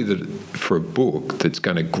an idea for a book that's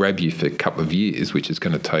going to grab you for a couple of years, which is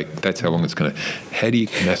going to take, that's how long it's going to, how do you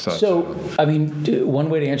massage? So, one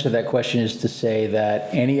way to answer that question is to say that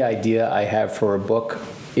any idea I have for a book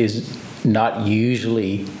is not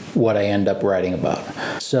usually what I end up writing about.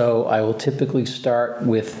 So I will typically start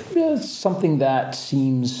with something that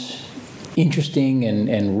seems interesting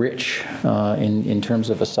and rich in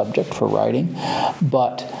terms of a subject for writing.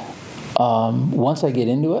 But once I get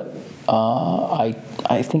into it,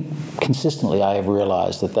 I think consistently I have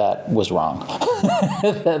realized that was wrong.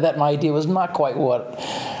 that my idea was not quite what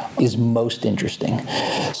is most interesting.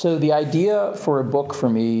 So the idea for a book for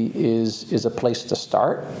me is a place to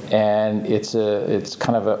start, and it's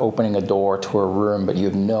kind of opening a door to a room, but you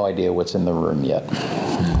have no idea what's in the room yet.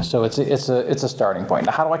 So it's a starting point.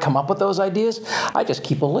 Now, how do I come up with those ideas? I just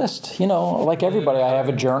keep a list. Like everybody, I have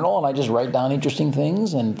a journal and I just write down interesting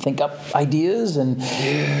things and think up ideas, and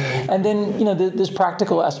then there's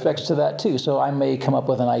practical aspects to that too. So I may come up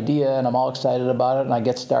with an idea and I'm all excited about it and I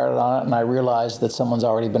get started on it and I realize that someone's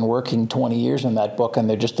already been working 20 years in that book and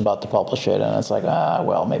they're just about to publish it, and it's like,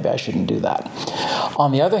 maybe I shouldn't do that.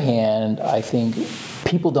 On the other hand, I think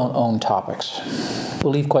people don't own topics. I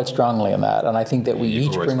believe quite strongly in that, and I think that we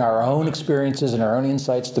each bring our own experiences and our own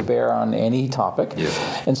insights to bear on any topic.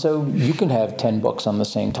 And so you can have 10 books on the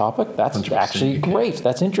same topic. That's actually great.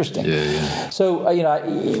 That's interesting. So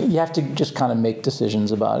you have to just kind of make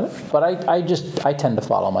decisions about it. But I tend to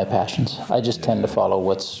follow my passions. I just tend to follow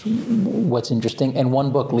what's interesting, and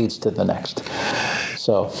one book leads to the next.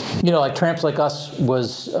 So, like Tramps Like Us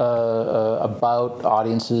was about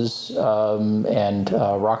audiences and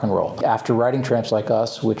rock and roll. After writing Tramps Like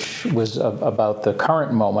Us, which was about the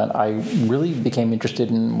current moment, I really became interested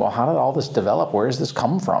in, well, how did all this develop? Where does this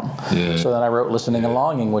come from? Yeah. So then I wrote Listening and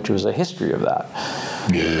Longing, which was a history of that.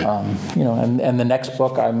 Yeah. And the next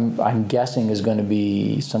book I'm guessing is going to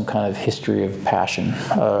be some kind of history of passion,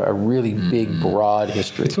 a really big, broad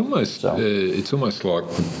history. It's almost like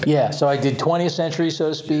so I did 20th century, so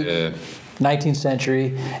to speak. Yeah. 19th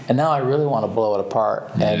century, and now I really want to blow it apart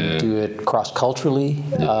and do it cross-culturally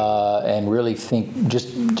and really think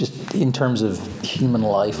just in terms of human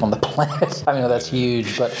life on the planet. I mean, that's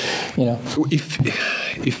huge, but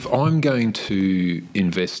If I'm going to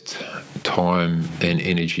invest time and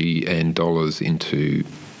energy and dollars into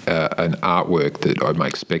an artwork that I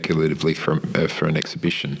make speculatively for an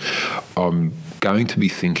exhibition, I'm going to be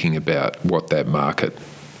thinking about what that market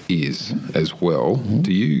is as well.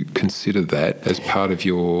 Do you consider that as part of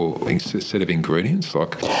your set of ingredients?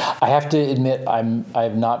 Like, I have to admit,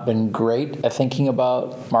 I've not been great at thinking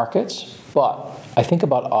about markets, but I think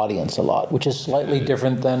about audience a lot, which is slightly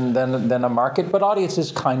different than a market, but audience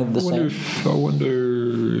is kind of the same. I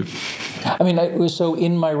wonder if... I mean, so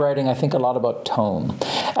in my writing, I think a lot about tone.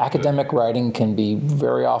 Academic writing can be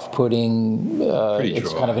very off-putting.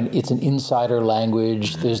 It's kind of it's an insider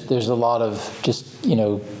language. There's a lot of just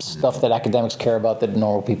stuff that academics care about that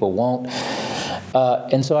normal people won't.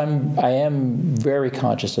 And so I am very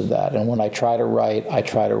conscious of that. And when I try to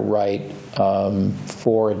write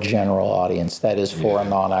for a general audience, that is for a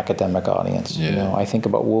non-academic audience. I think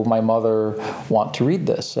about, will my mother want to read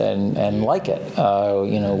this and like it?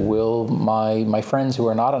 Will my friends who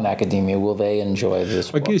are not in academia, will they enjoy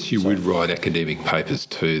this book? I guess you would write academic papers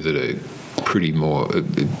too that are pretty more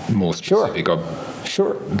specific.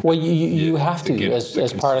 Sure. Well, you have to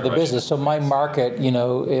as part of the business. So my market,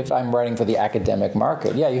 if I'm writing for the academic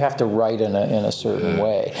market, you have to write in a certain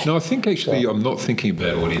way. No, I think actually I'm not thinking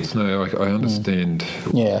about audience. No, I understand.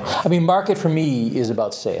 Yeah. I mean, market for me is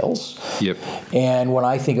about sales. Yep. And when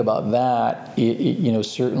I think about that,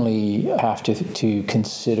 certainly have to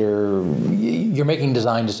consider, you're making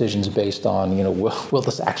design decisions based on, will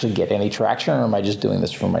this actually get any traction, or am I just doing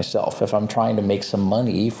this for myself? If I'm trying to make some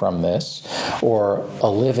money from this or a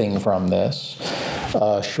living from this,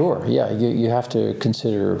 you have to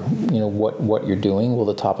consider, what you're doing. Will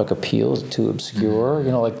the topic appeal? Is it too obscure?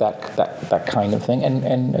 Like that kind of thing.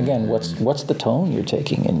 And again, what's the tone you're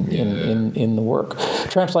taking in the work?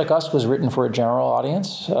 Tramps Like Us was written for a general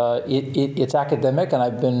audience. It's academic, and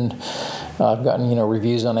I've gotten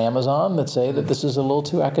reviews on Amazon that say that this is a little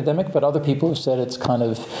too academic, but other people have said it's kind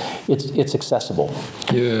of it's accessible.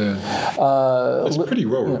 Yeah, it's pretty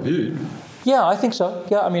well reviewed. Yeah, I think so.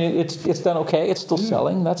 Yeah, I mean, it's done okay. It's still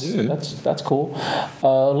selling. That's cool.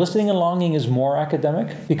 Listening and Longing is more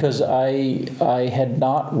academic because I had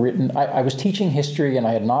not written. I was teaching history, and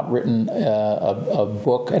I had not written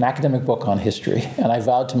an academic book on history. And I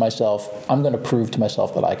vowed to myself, I'm going to prove to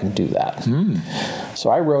myself that I can do that. So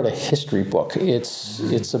I wrote a history book.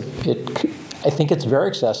 I think it's very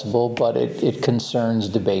accessible, but it concerns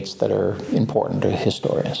debates that are important to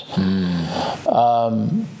historians.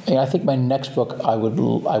 And I think my next book, I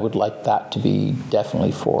would like that to be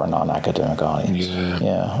definitely for a non-academic audience.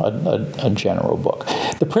 A general book.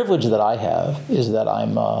 The privilege that I have is that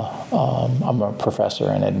I'm a professor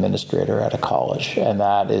and administrator at a college, and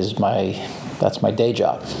that's my day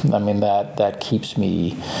job. I mean, that keeps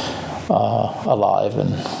me alive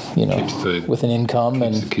and with an income,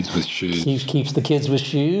 and keeps the kids with shoes. Keeps the kids with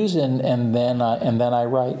shoes, and then I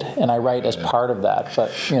write as part of that.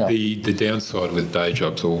 But the downside with day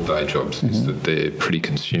jobs, all day jobs, is that they're pretty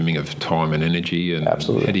consuming of time and energy. And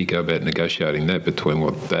absolutely. How do you go about negotiating that between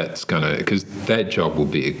what that's going to? Because that job will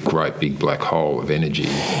be a great big black hole of energy.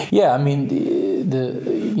 Yeah, I mean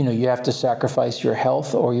you have to sacrifice your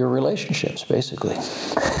health or your relationships, basically.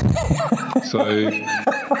 So.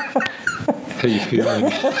 How you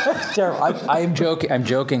feeling? Terrible. I'm joking. I'm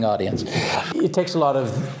joking, audience. It takes a lot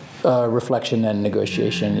of reflection and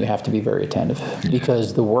negotiation. You have to be very attentive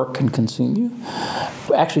because the work can consume you.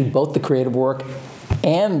 Actually, both the creative work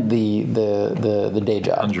and the day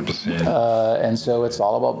job. 100%. And so it's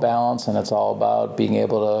all about balance, and it's all about being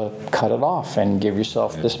able to cut it off and give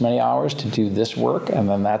yourself this many hours to do this work, and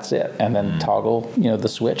then that's it. And then toggle, the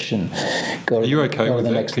switch and go to the next thing. Are you okay with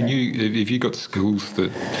that? Have you got skills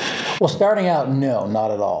that... Well, starting out, no, not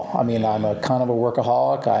at all. I mean, I'm a kind of a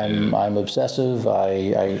workaholic. I'm obsessive. I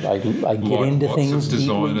get into things. Lots of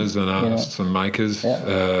designers and artists and makers.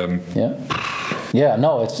 Yeah,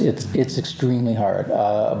 no, it's extremely hard.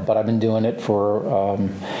 But I've been doing it for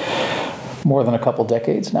more than a couple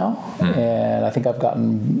decades now, and I think I've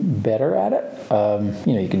gotten better at it.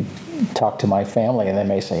 You can talk to my family, and they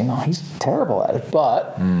may say, "No, he's terrible at it,"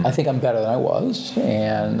 but I think I'm better than I was,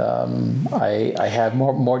 and I have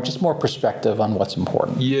more perspective on what's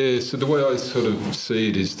important. Yeah. So the way I sort of see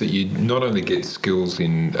it is that you not only get skills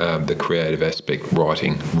in the creative aspect,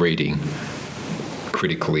 writing, reading,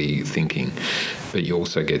 critically thinking, but you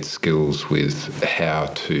also get skills with how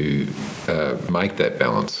to make that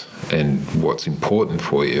balance and what's important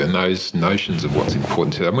for you, and those notions of what's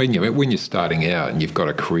important to you. I mean, when you're starting out and you've got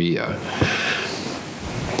a career,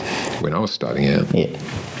 when I was starting out,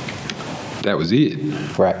 that was it.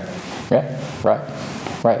 Right.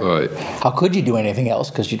 Right. How could you do anything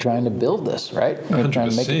else? Because you're trying to build this, right? You're 100%. trying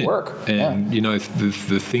to make it work. And,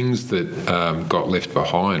 the things that got left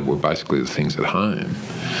behind were basically the things at home.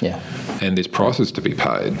 Yeah. And there's prices to be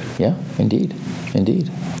paid. Yeah, indeed.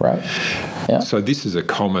 Right. Yeah. So this is a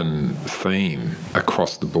common theme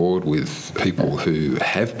across the board with people who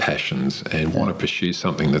have passions and want to pursue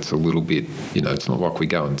something that's a little bit, it's not like we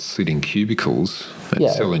go and sit in cubicles and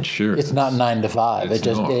sell insurance. It's not 9 to 5. It's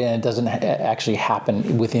not. It doesn't actually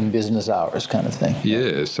happen within business hours, kind of thing.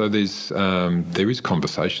 Yeah. So there is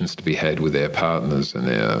conversations to be had with our partners and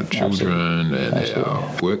our children and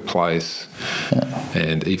our workplace,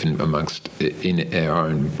 and even in our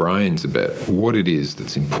own brains about what it is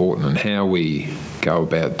that's important and how we go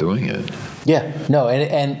about doing it. Yeah, no,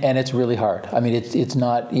 and it's really hard. I mean, it's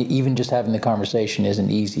not, even just having the conversation isn't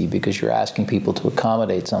easy, because you're asking people to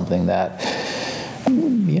accommodate something that,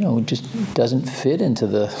 just doesn't fit into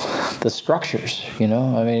the structures, I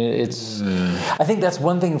mean, it's, I think that's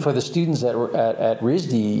one thing for the students at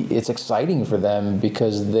RISD. It's exciting for them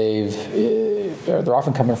because they're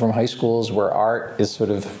often coming from high schools where art is sort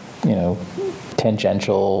of,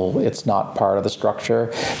 tangential. It's not part of the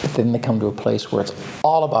structure. But then they come to a place where it's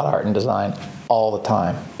all about art and design all the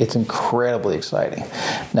time. It's incredibly exciting.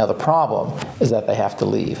 Now, the problem is that they have to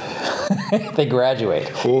leave. They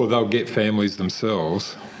graduate. Or they'll get families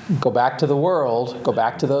themselves. Go back to the world, go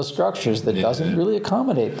back to those structures that doesn't really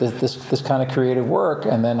accommodate this kind of creative work,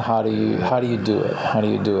 and then how do you do it?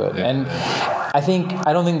 Yeah. And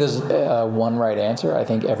I don't think there's one right answer. I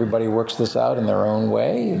think everybody works this out in their own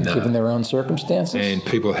way, given their own circumstances. And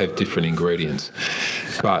people have different ingredients.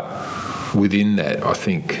 But within that, I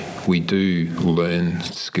think we do learn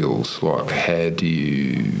skills like how do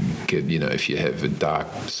you get, if you have a dark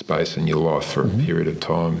space in your life for a period of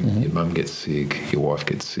time, your mum gets sick, your wife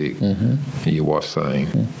gets sick, your wife's saying,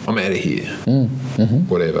 I'm out of here,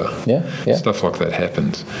 whatever. Yeah. Stuff like that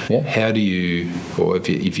happens. Yeah. How do you, or have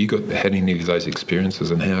you had any of those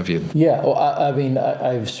experiences, and how have you? Yeah, well,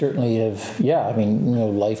 I've certainly have,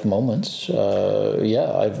 life moments.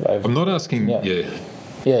 I'm not asking,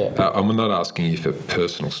 I'm not asking you for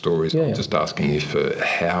personal stories. I'm just asking you for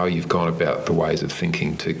how you've gone about the ways of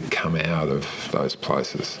thinking to come out of those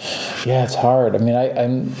places. Yeah, it's hard. I mean,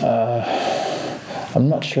 I'm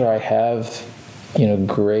not sure I have,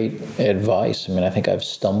 great advice. I mean, I think I've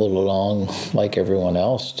stumbled along like everyone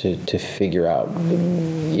else to figure out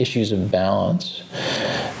issues of balance.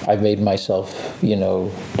 I've made myself,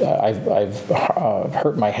 I've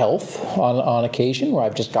hurt my health on occasion where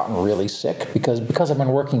I've just gotten really sick because I've been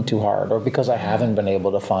working too hard, or because I haven't been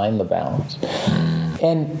able to find the balance.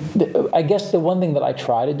 And I guess the one thing that I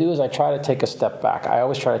try to do is I try to take a step back. I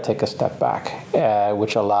always try to take a step back,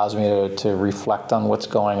 which allows me to reflect on what's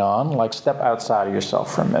going on. Like, step outside of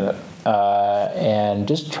yourself for a minute. And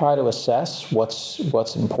just try to assess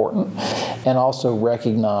what's important, and also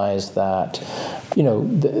recognize that,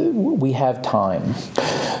 we have time.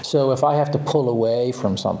 So if I have to pull away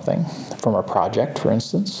from something, from a project, for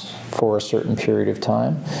instance, for a certain period of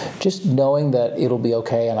time, just knowing that it'll be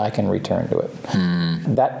okay and I can return to it.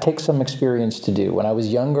 That takes some experience to do. When I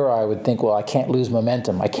was younger, I would think, well, I can't lose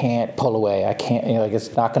momentum. I can't pull away. I can't,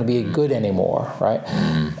 it's not going to be good anymore, right?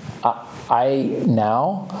 I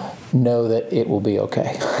now know that it will be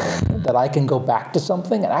okay, that I can go back to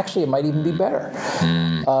something, and actually it might even be better.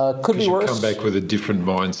 Could be worse. You come back with a different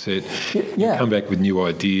mindset. Yeah. You come back with new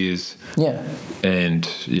ideas. Yeah. And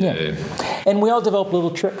And we all develop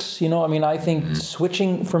little tricks, I think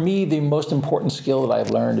switching, for me, the most important skill that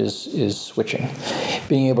I've learned is switching.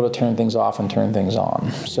 Being able to turn things off and turn things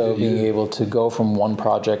on. So being able to go from one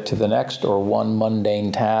project to the next, or one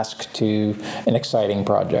mundane task to an exciting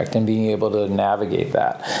project, and being able to navigate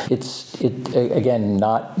that. It's again,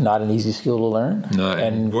 not an easy skill to learn. No,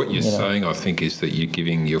 and what you're saying, I think, is that you're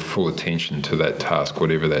giving your full attention to that task,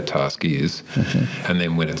 whatever that task is, and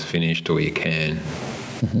then when it's finished, or you can,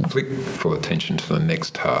 flick full attention to the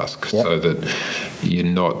next task, so that you're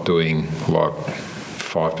not doing like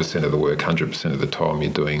 5% of the work 100% of the time.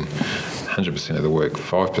 You're doing 100% of the work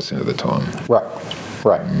 5% of the time.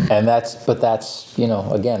 Right. And that's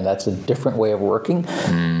again, that's a different way of working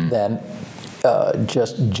than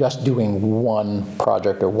just doing one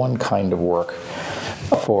project or one kind of work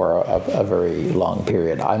for a very long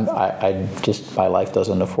period. My life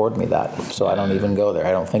doesn't afford me that, so I don't even go there.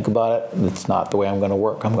 I don't think about it. It's not the way I'm going to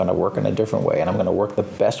work. I'm going to work in a different way, and I'm going to work the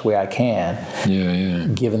best way I can,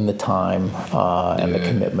 given the time and the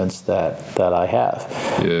commitments that I have.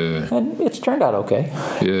 Yeah. And it's turned out okay.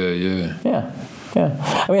 Yeah.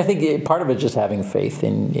 I mean, I think part of it is just having faith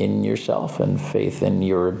in yourself and faith in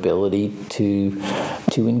your ability to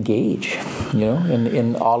engage,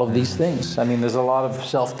 in all of these things. I mean, there's a lot of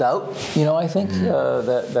self-doubt, I think,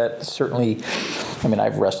 that certainly, I mean,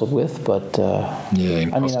 I've wrestled with, but...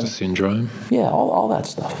 imposter syndrome. Yeah, all that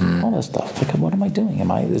stuff. All that stuff. Like, what am I doing?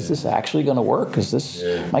 Is this actually going to work?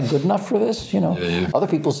 Am I good enough for this? Other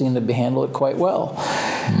people seem to handle it quite well,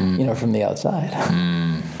 from the outside.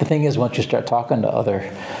 The thing is, once you start talking to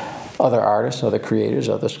other artists, other creators,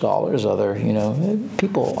 other scholars,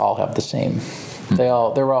 people all have the same.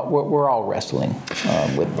 We're all wrestling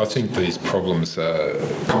with. I think these problems are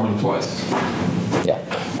commonplace. Yeah.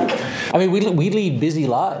 I mean, we lead busy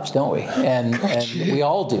lives, don't we? And we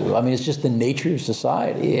all do. I mean, it's just the nature of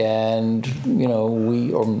society, and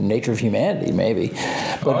or nature of humanity, maybe.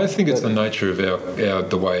 But I think it's the nature of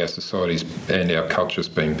the way our societies and our culture's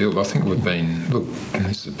been built. I think we've been. Look, and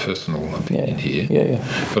this is a personal opinion here.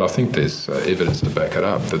 Yeah. But I think there's evidence to back it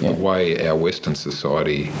up that the way our Western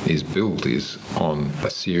society is built is on a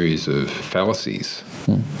series of fallacies.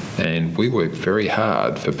 And we work very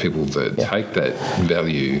hard for people to take that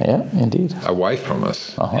value away from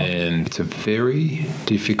us. And it's a very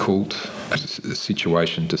difficult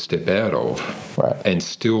situation to step out of and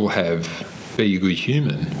still be a good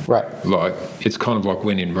human. Right. Like, it's kind of like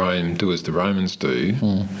when in Rome, do as the Romans do.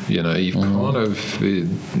 You've kind of,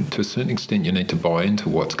 to a certain extent, you need to buy into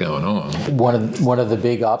what's going on. One of the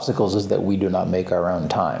big obstacles is that we do not make our own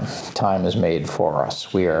time. Time is made for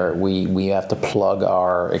us. We have to plug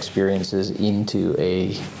our experiences into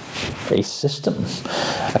a system,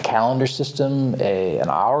 a calendar system, an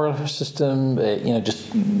hour system,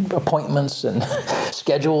 just appointments and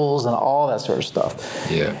schedules and all that sort of stuff.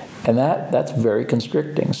 Yeah. And that's very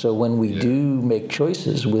constricting. So when we do make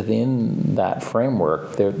choices within that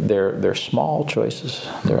framework, they're small choices.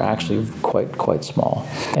 They're actually quite small,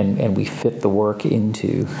 and we fit the work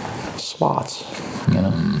into slots.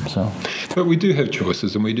 So. But we do have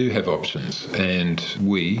choices and we do have options, and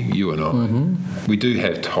you and I, we do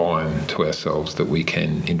have time to ourselves that we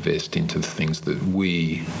can invest into the things that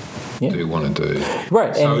we do want to do.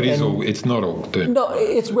 Right. So it's not all doomed. No,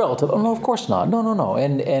 it's relative. Oh, no, of course not. No.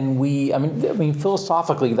 And I mean,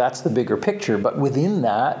 philosophically, that's the bigger picture. But within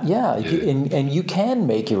that, and you can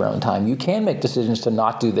make your own time. You can make decisions to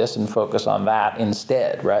not do this and focus on that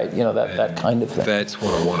instead, right? That kind of thing. That's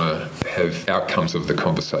what I want to have outcomes of the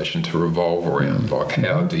conversation to revolve around. Like,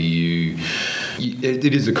 how do you...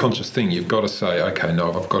 It is a conscious thing. You've got to say, okay,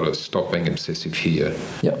 no, I've got to stop being obsessive here.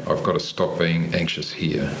 Yep. I've got to stop being anxious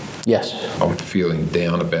here. Yes. I'm feeling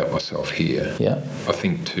down about myself here. Yeah. I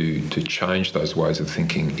think to change those ways of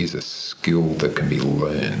thinking is a skill that can be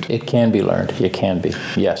learned. It can be learned. It can be.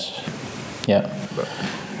 Yes. Yeah.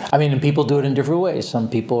 I mean, and people do it in different ways. Some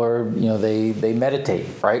people are, they meditate,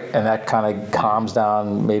 right? And that kind of calms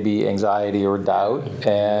down maybe anxiety or doubt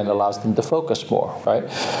and allows them to focus more, right?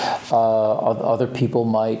 Other people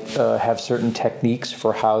might have certain techniques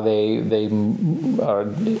for how they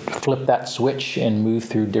flip that switch and move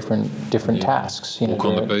through different tasks. Walk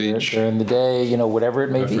on the beach. During the day, whatever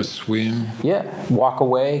it may be. Go for a swim. Yeah. Walk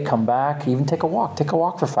away, come back, even take a walk. Take a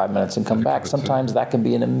walk for 5 minutes and come back. Sometimes that can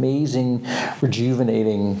be an amazing,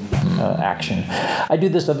 rejuvenating action. I do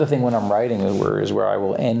this other thing when I'm writing where I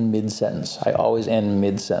will end mid-sentence. I always end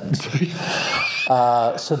mid-sentence.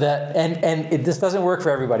 So that, this doesn't work for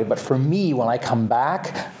everybody, but for me, when I come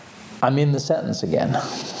back, I'm in the sentence again.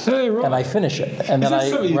 Hey, right. And I finish it. And then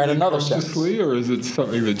I write another sentence. Or is it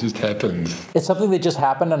something that just happens? It's something that just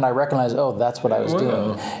happened, and I recognize, that's what I was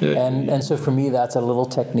doing. Yeah. And so for me, that's a little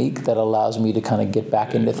technique that allows me to kind of get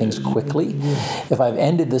back into things quickly. If I've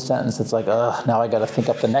ended the sentence, it's like, now I got to think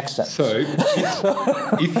up the next sentence. So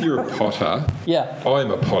if you're a potter, I'm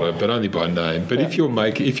a potter, but only by name. But if you're a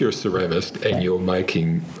ceramist and you're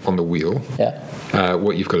making on the wheel,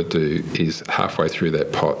 what you've got to do is halfway through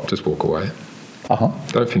that pot, just walk away.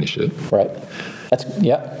 Don't finish it. Right.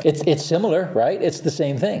 It's similar, right? It's the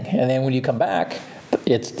same thing. And then when you come back,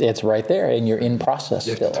 it's right there, and you're in process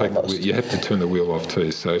still almost. You have to turn the wheel off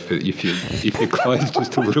too. So if your clothe's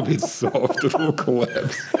just a little bit soft, it'll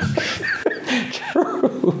collapse.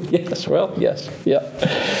 True. Yes. Well. Yes. Yeah.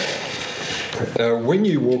 When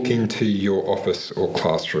you walk into your office or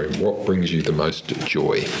classroom, what brings you the most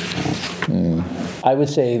joy? I would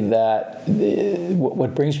say that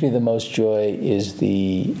what brings me the most joy is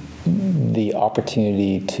the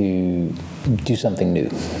opportunity to do something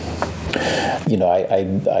new.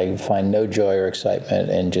 I find no joy or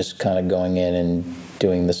excitement in just kind of going in and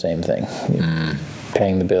doing the same thing,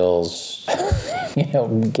 paying the bills,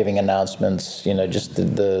 giving announcements, just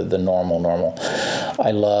the normal.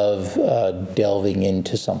 I love delving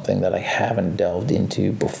into something that I haven't delved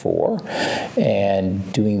into before,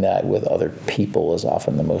 and doing that with other people is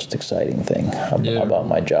often the most exciting thing about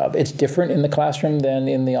my job. It's different in the classroom than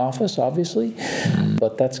in the office, obviously,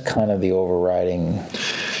 but that's kind of the overriding.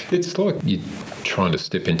 It's like you're trying to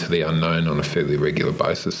step into the unknown on a fairly regular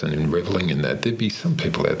basis, and in reveling in that, there'd be some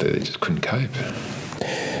people out there that just couldn't cope.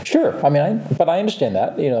 Sure. I mean, but I understand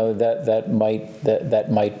that.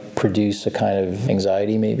 That might produce a kind of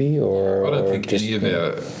anxiety, maybe, or. I don't think just, any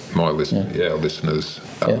of our listeners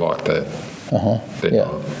are like that. No.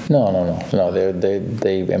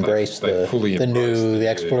 They embrace the new, the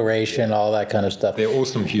exploration, all that kind of stuff. They're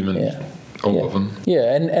awesome humans. Yeah. All of them.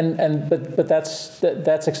 Yeah, but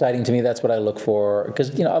that's exciting to me. That's what I look for,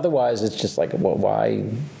 because otherwise it's just like, well, why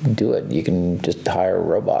do it? You can just hire a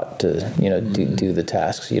robot to do the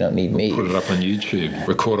tasks. You don't need me. Put it up on YouTube.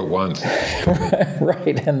 Record it once.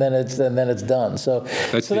 Right, and then it's done. So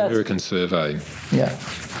that's the American survey. Yeah.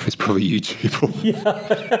 It's probably YouTube. Yeah.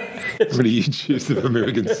 How many YouTubes of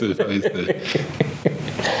American surveys there?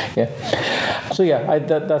 Yeah. So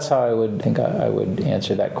that's how I would think I would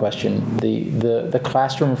answer that question. The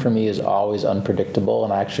classroom for me is always unpredictable,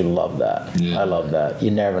 and I actually love that. Yeah. I love that. You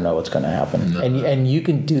never know what's going to happen, and you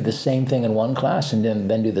can do the same thing in one class, and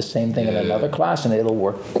then do the same thing in another class, and it'll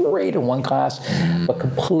work great in one class, but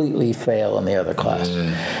completely fail in the other class.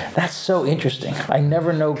 Yeah. That's so interesting. I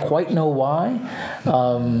never quite know why,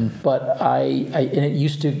 but and it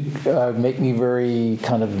used to make me very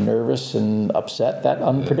kind of nervous and upset, that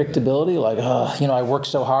unpredictability. Like, I worked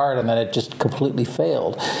so hard and then it just completely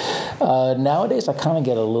failed. Nowadays, I kind of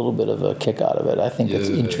get a little bit of a kick out of it. I think it's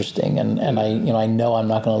interesting, and I know I'm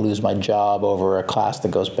not going to lose my job over a class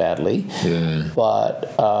that goes badly. Yeah.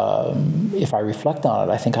 But if I reflect on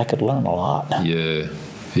it, I think I could learn a lot. Yeah.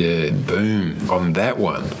 Yeah, boom, on that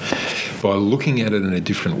one. By looking at it in a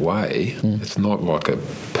different way, it's not like a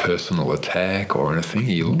personal attack or anything.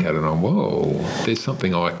 You look at it and, whoa, there's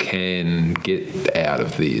something I can get out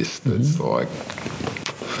of this that's like...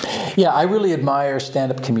 Yeah, I really admire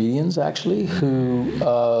stand-up comedians, actually, who,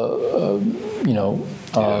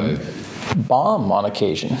 bomb on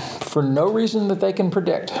occasion for no reason that they can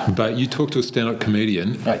predict. But you talk to a stand-up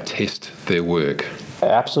comedian, they test their work.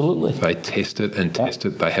 Absolutely. They test it and test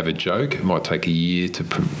it. They have a joke. It might take a year to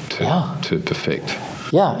perfect.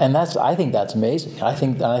 Yeah, and I think that's amazing. I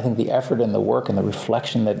think the effort and the work and the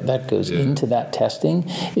reflection that goes into that testing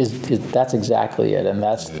is that's exactly it. And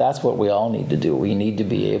that's what we all need to do. We need to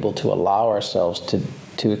be able to allow ourselves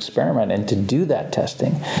to experiment and to do that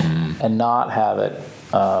testing, and not have it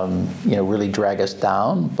really drag us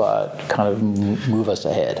down, but kind of move us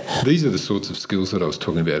ahead. These are the sorts of skills that I was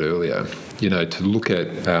talking about earlier. To look at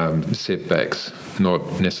setbacks,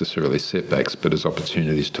 not necessarily setbacks, but as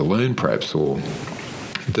opportunities to learn, perhaps, or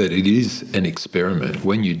that it is an experiment.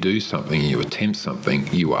 When you do something, you attempt something,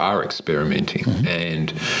 you are experimenting,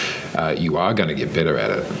 and you are going to get better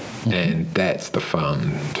at it. And that's the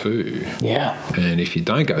fun too. Yeah. And if you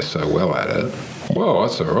don't go so well at it, well,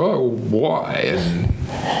 that's all right. Well, why? And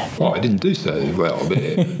I didn't do so well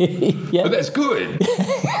there. But that's good.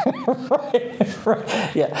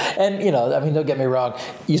 Right. Yeah. And don't get me wrong,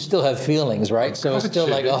 you still have feelings, right? So it's still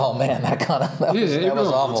like, oh man, that was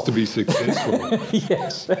awful. Wants to be successful.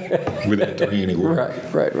 Yes. Without doing any work.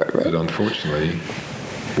 Right. But unfortunately,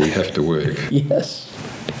 we have to work. Yes.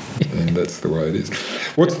 And that's the way it is.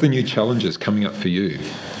 What's the new challenges coming up for you?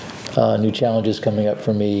 New challenges coming up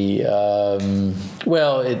for me. I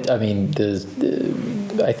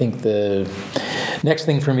think the next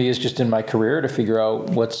thing for me is just in my career to figure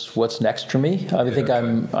out what's next for me.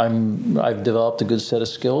 I've developed a good set of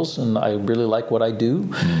skills, and I really like what I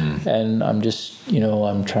do. And I'm just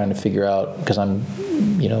I'm trying to figure out, because I'm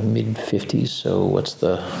mid-50s. So what's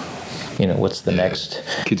the next?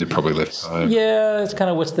 Kids are probably left home. Yeah, it's kind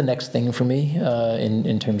of what's the next thing for me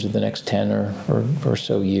in terms of the next 10 or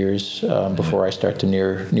so years before I start to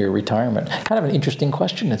near retirement. Kind of an interesting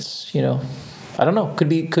question. It's I don't know. Could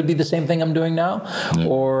be the same thing I'm doing now,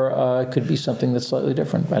 or it could be something that's slightly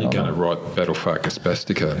different. You're going to write Battlefaka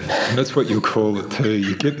Spastica. And that's what you'll call it too.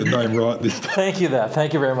 You get the name right this time.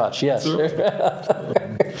 Thank you very much. Yes.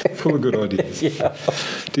 Full of good ideas. Yeah.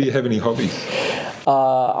 Do you have any hobbies?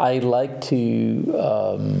 I like to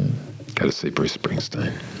go to see Bruce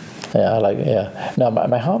Springsteen. Yeah, No,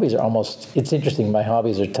 my hobbies are it's interesting. My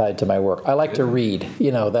hobbies are tied to my work. I like to read,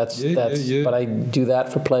 but I do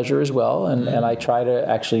that for pleasure as well. And I try to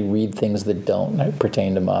actually read things that don't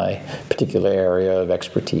pertain to my particular area of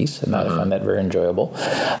expertise. And I find that very enjoyable.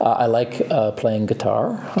 I like playing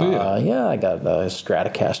guitar. Do you? I got a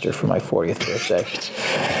Stratocaster for my 40th birthday.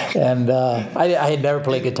 And I had never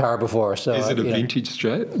played guitar before. So is it a vintage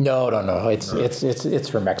Strat? No. It's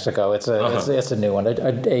from Mexico. It's a new one.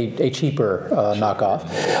 A cheaper knockoff,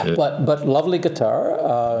 but lovely guitar,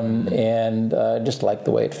 and just like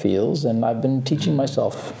the way it feels. And I've been teaching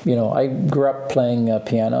myself. I grew up playing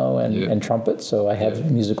piano and trumpet, so I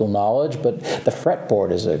have musical knowledge. But the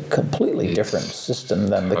fretboard is a completely different system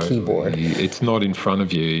than the keyboard. It's not in front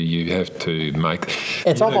of you. You have to make.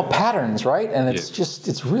 It's all about patterns, right? And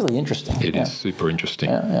it's really interesting. It is super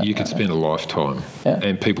interesting. You could spend a lifetime,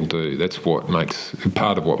 and people do. That's part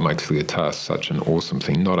of what makes the guitar such an awesome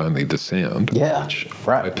thing. Not only the sound, which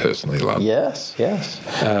I personally love. Yes.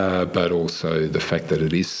 But also the fact that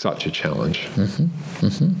it is such a challenge.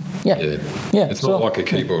 Yeah. It's not like a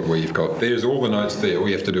keyboard where there's all the notes there. All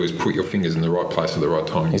you have to do is put your fingers in the right place at the right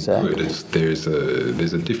time. Exactly. There's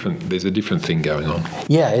a different thing going on.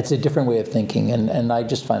 Yeah, it's a different way of thinking, and I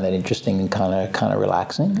just find that interesting and kind of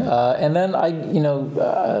relaxing. And then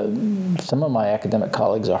some of my academic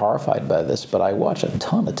colleagues are horrified by this, but I watch a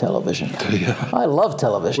ton of television. Yeah. I love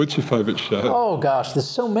television. What's your favorite show? Oh gosh, there's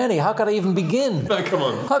so many. How could I even begin? No, come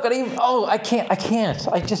on. How could I even? Oh, I can't.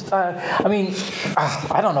 I just.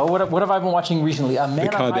 I don't know. What have I been watching recently? The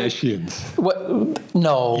Kardashians. What?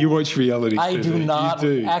 No. You watch reality. I do not.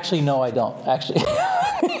 You do. Actually, no, I don't. Actually.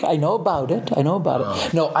 I know about it.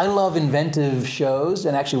 No, I love inventive shows,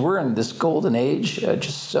 and actually, we're in this golden age.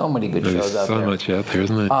 Just so many good shows out there. There's so much out there,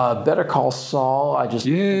 isn't there? Better Call Saul. I just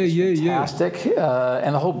think it's fantastic.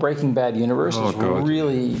 And the whole Breaking Bad universe is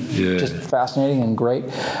really just fascinating and great.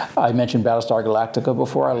 I mentioned Battlestar Galactica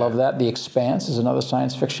before. I love that. The Expanse is another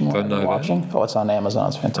science fiction one I've been watching. Oh, it's on Amazon.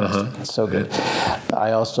 It's fantastic. It's so good.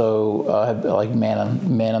 I also like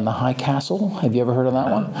Man in the High Castle. Have you ever heard of that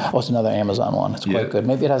one? Oh, it's another Amazon one. It's quite good.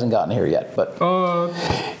 Maybe it hasn't gotten here yet, but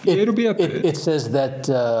it'll be up there. It says that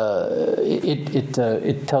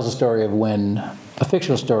it tells a story of a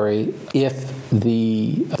fictional story, if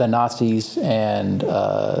the Nazis and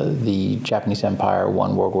the Japanese Empire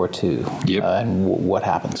won World War II, and what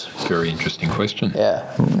happens. Very interesting question.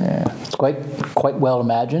 Yeah. It's quite well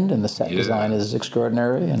imagined, and the set design is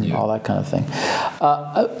extraordinary, and all that kind of thing.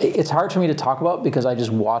 It's hard for me to talk about because I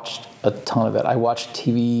just watched a ton of it. I watch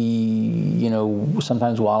TV,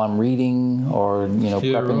 sometimes while I'm reading or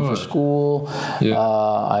prepping for school.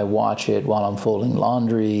 I watch it while I'm folding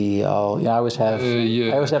laundry. I always have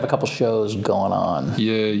a couple shows going on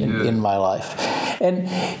in my life, and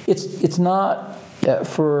it's not.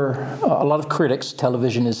 For a lot of critics,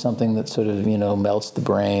 television is something that sort of, melts the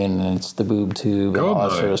brain, and it's the boob tube and all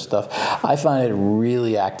that sort of stuff. I find it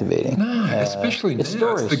really activating. No, especially now.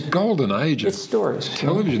 Stories. It's the golden age of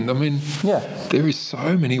television. I mean, there is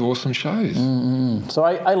so many awesome shows. Mm-hmm. So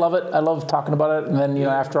I love it. I love talking about it. And then,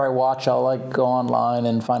 after I watch, I'll go online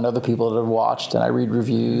and find other people that have watched, and I read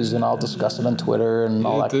reviews, and I'll discuss it on Twitter and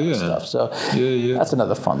all that kind of stuff. So that's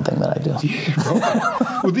another fun thing that I do. Yeah,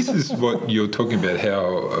 right. Well, this is what you're talking about.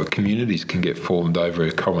 How communities can get formed over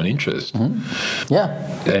a common interest. Mm-hmm. Yeah.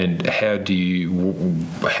 And how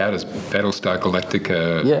does Battlestar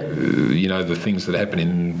Galactica, the things that happen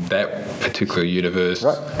in that particular universe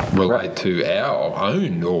relate to our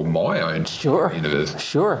own or my own universe?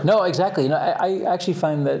 Sure. No, exactly. I actually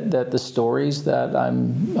find that the stories that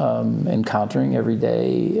I'm encountering every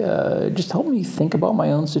day just help me think about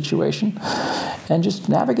my own situation and just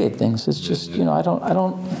navigate things. It's just,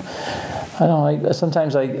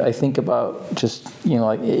 sometimes I think about just, you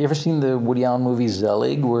ever seen the Woody Allen movie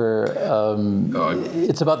Zelig, where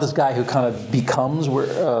it's about this guy who kind of becomes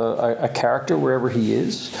a character wherever he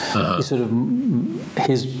is. He sort of,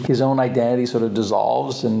 his own identity sort of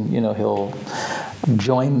dissolves, and, he'll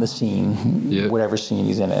join the scene, whatever scene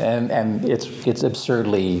he's in, and it's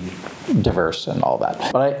absurdly diverse and all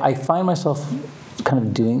that. But I find myself kind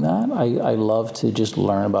of doing that. I love to just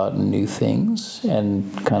learn about new things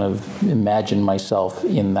and kind of imagine myself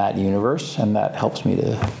in that universe, and that helps me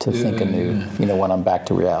to think anew, when I'm back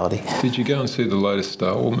to reality. Did you go and see the latest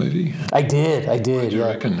Star Wars movie? I did. What do you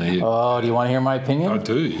reckon? Oh, do you want to hear my opinion? I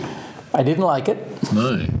do. I didn't like it.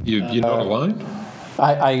 No, you're not alone?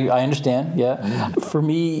 I understand, yeah. For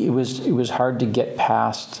me, it was hard to get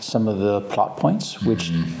past some of the plot points,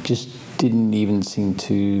 which just didn't even seem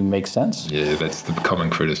to make sense. Yeah, that's the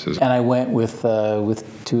common criticism. And I went with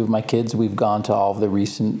two of my kids. We've gone to all of the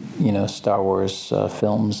recent, Star Wars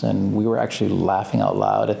films, and we were actually laughing out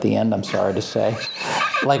loud at the end. I'm sorry to say,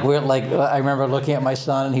 I remember looking at my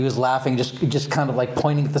son, and he was laughing, just kind of like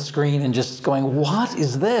pointing at the screen and just going, "What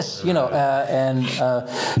is this?"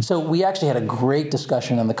 So we actually had a great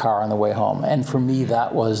discussion in the car on the way home. And for me,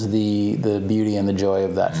 that was the beauty and the joy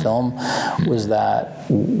of that film, was that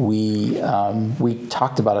we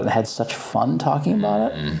talked about it and had such fun talking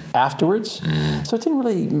about it afterwards. So it didn't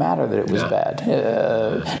really matter that it was bad.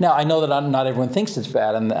 Now, I know that not everyone thinks it's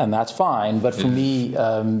bad, and that's fine. But for me,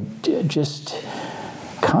 just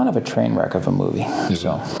kind of a train wreck of a movie.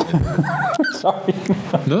 So, sorry.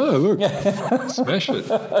 No, look, smash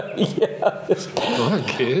it. I don't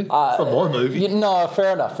care. It's not my movie. No,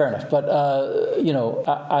 fair enough. But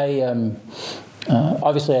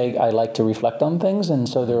obviously, I like to reflect on things, and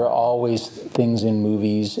so there are always things in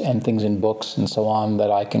movies and things in books and so on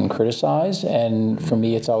that I can criticize. And for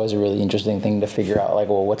me, it's always a really interesting thing to figure out,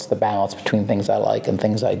 what's the balance between things I like and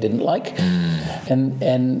things I didn't like, and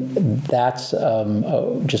that's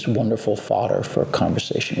just wonderful fodder for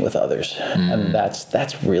conversation with others, and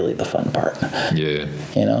that's really the fun part. Yeah.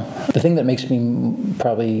 The thing that makes me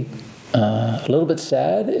probably a little bit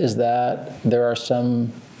sad is that there are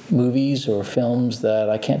some movies or films that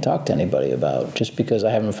I can't talk to anybody about, just because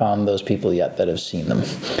I haven't found those people yet that have seen them.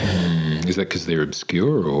 Is that because they're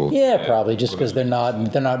obscure, or? Yeah, probably just because they're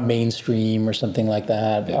not mainstream or something like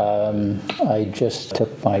that. I just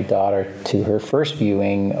took my daughter to her first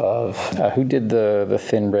viewing of who did the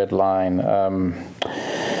Thin Red Line.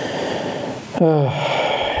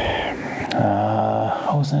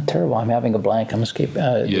 Wasn't that terrible? I'm having a blank. I'm escaping.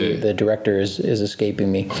 The director is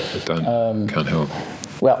escaping me. Can't help.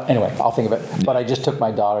 Well, anyway, I'll think of it. But I just took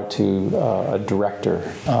my daughter to a director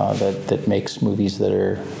that makes movies that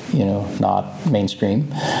are, not mainstream,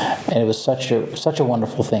 and it was such a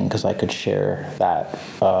wonderful thing because I could share that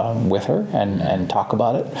with her and talk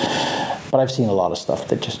about it. But I've seen a lot of stuff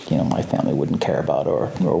that just, my family wouldn't care about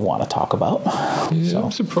or want to talk about. Yeah, So.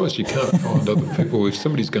 I'm surprised you can't find other people. If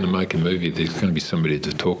somebody's going to make a movie, there's going to be somebody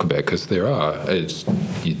to talk about, because there are, as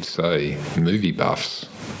you'd say, movie buffs.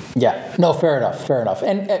 Yeah, no, fair enough.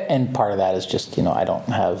 And part of that is just, I don't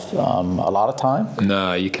have a lot of time.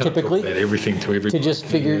 No, you can't typically talk about everything to everybody. To just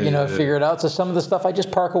figure it out. So some of the stuff I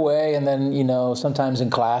just park away, and then, sometimes in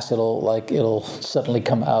class it'll suddenly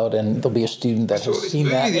come out, and there'll be a student that has seen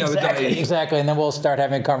that. Exactly. And then we'll start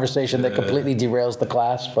having a conversation that completely derails the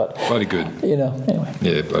class. But bloody good. Anyway.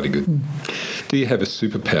 Yeah, bloody good. Do you have a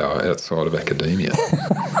superpower outside of academia?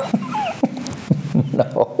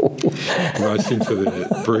 No. Racing for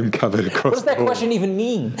the broom covered across. What does that question even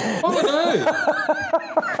mean? I don't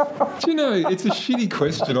know. Do you know, it's a shitty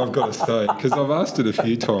question, I've got to say, because I've asked it a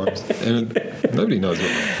few times and nobody knows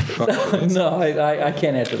what the fuck it is. No, I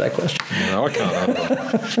can't answer that question. No, I can't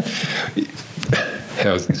either.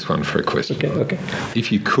 How's this one for a question? Okay.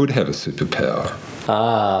 If you could have a superpower.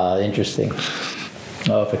 Interesting.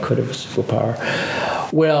 Oh, if I could have a superpower.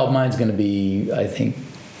 Well, mine's going to be, I think,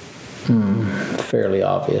 fairly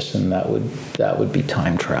obvious, and that would be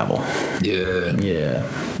time travel. Yeah.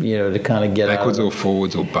 To kind of get backwards or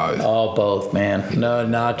forwards or both. Oh, both, man. No,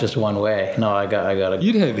 not just one way. No, I got to.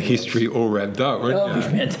 You'd have history all wrapped up, wouldn't you?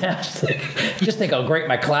 That'd be fantastic. Just think how great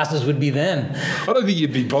my classes would be then. I don't think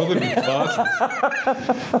you'd be bothered with classes.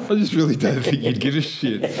 I just really don't think you'd give a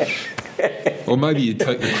shit. Or maybe you'd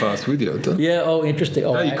take the class with you. Yeah. Oh, interesting.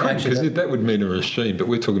 Oh, no, you couldn't, because that would mean a machine. But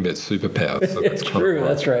we're talking about superpowers. So that's true.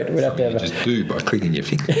 That's right. We'd have to have just do by clicking your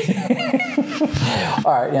fingers.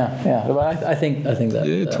 All right. Yeah. But I think that.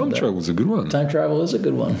 Yeah, time travel's a good one. Time travel is a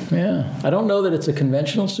good one. Yeah. I don't know that it's a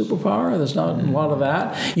conventional superpower. There's not a lot of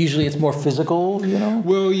that. Usually, it's more physical.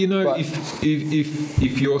 Well,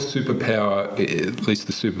 if your superpower, at least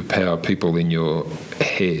the superpower people in your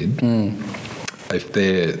head. If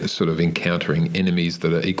they're sort of encountering enemies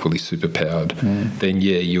that are equally superpowered, then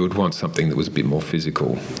you would want something that was a bit more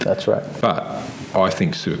physical. That's right. But I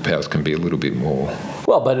think superpowers can be a little bit more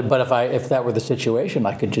Well, but if that were the situation,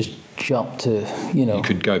 I could just jump to, You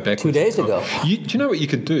could go back 2 days ago. Do you know what you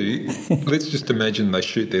could do? Let's just imagine they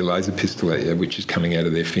shoot their laser pistol at you, which is coming out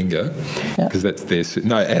of their finger, because that's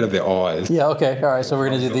out of their eyes. Yeah. Okay. All right. So we're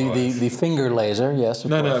going to do the finger laser. Yes.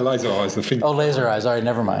 No, laser eyes. The finger. Oh, laser eyes. All right.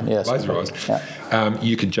 Never mind. Yes. Laser eyes. Yeah.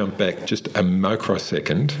 You could jump back just a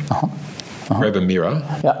microsecond, grab a mirror.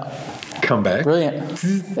 Yeah. Come back. Brilliant.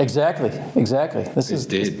 Exactly. This is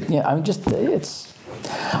dead. Yeah. I mean,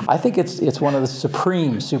 I think it's one of the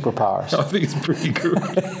supreme superpowers. I think it's pretty good.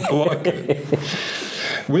 I like it.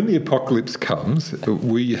 When the apocalypse comes,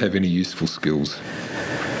 will you have any useful skills?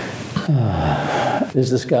 There's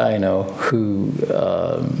this guy I know who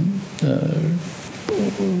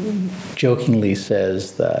jokingly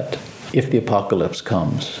says that if the apocalypse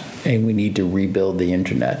comes and we need to rebuild the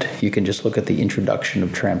internet, you can just look at the introduction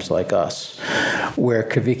of Tramps Like Us, where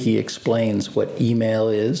Cavicchi explains what email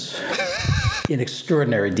is in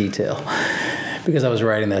extraordinary detail. Because I was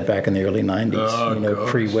writing that back in the early 90s,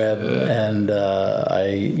 pre-web, and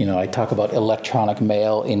I talk about electronic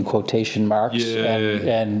mail in quotation marks,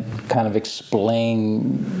 and kind of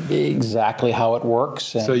explain exactly how it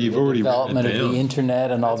works. And so you've already development of the internet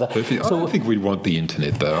and all that. Perfect. So I don't think we'd want the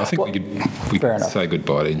internet though. I think we could say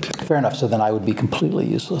goodbye to internet. Fair enough. So then I would be completely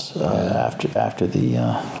useless after the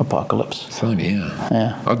apocalypse. Same here.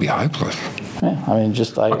 Yeah. I'd be hopeless. Yeah. I mean,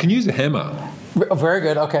 I can use a hammer. Very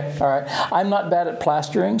good. Okay. All right. I'm not bad at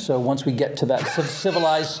plastering, so once we get to that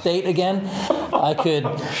civilized state again, I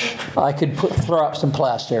could throw up some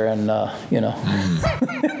plaster and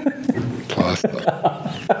Plaster.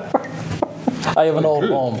 I have an old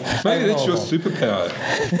home. Maybe that's your superpower.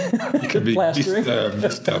 You could be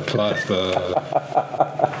Mr. Plaster.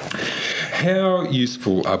 How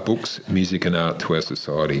useful are books, music, and art to our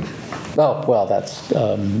society? Oh, well, that's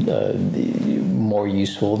more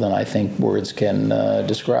useful than I think words can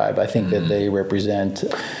describe. I think that they represent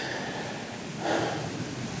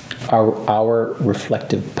our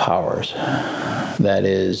reflective powers. That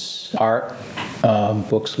is, art,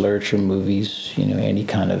 books, literature, movies, any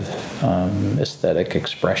kind of aesthetic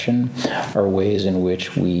expression are ways in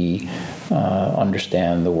which we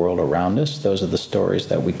understand the world around us. Those are the stories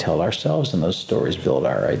that we tell ourselves, and those stories build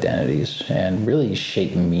our identities and really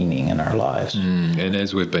shape meaning in our lives. And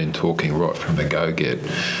as we've been talking right from the go-get,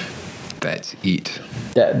 that's it.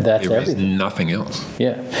 That's there everything. Is nothing else.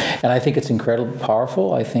 Yeah, and I think it's incredibly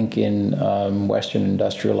powerful. I think in Western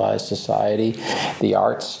industrialized society, the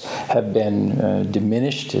arts have been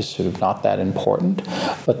diminished as sort of not that important,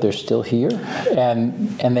 but they're still here,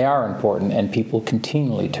 and they are important, and people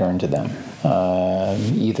continually turn to them,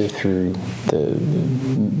 either through the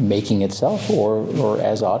making itself or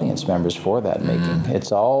as audience members for that making.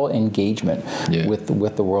 It's all engagement with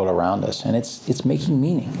the world around us, and it's making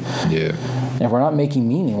meaning. Yeah. And if we're not making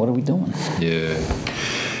meaning, what are we doing? Yeah.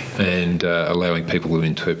 And allowing people to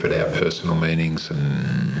interpret our personal meanings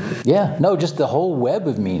and... Yeah, no, just the whole web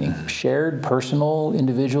of meaning. Shared, personal,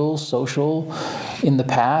 individual, social, in the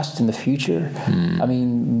past, in the future. I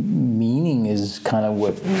mean, meaning is kind of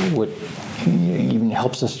what even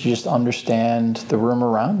helps us just understand the room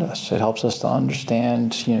around us. It helps us to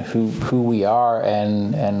understand, who we are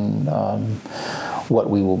and what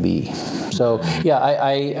we will be. So, yeah,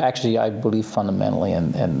 I believe fundamentally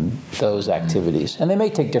in those activities, and they may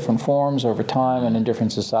take different forms over time and in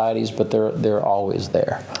different societies, but they're always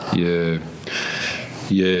there. Yeah.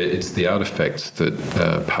 Yeah, it's the artifacts that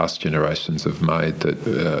past generations have made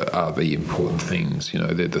that are the important things.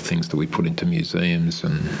 They're the things that we put into museums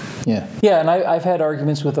and... Yeah, and I've had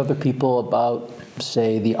arguments with other people about,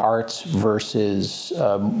 say, the arts versus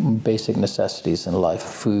basic necessities in life,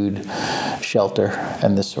 food, shelter,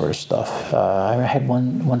 and this sort of stuff. I had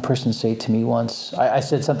one person say to me once, I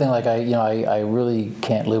said something like, I really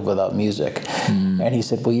can't live without music. And he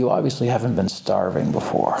said, well, you obviously haven't been starving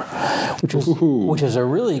before, which is a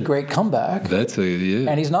really great comeback.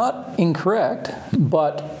 And he's not incorrect,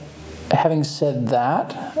 but having said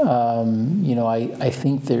that, I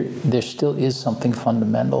think there still is something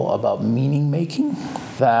fundamental about meaning making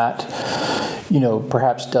that,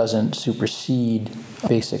 perhaps doesn't supersede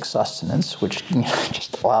basic sustenance, which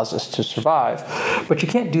just allows us to survive. But you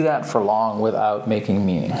can't do that for long without making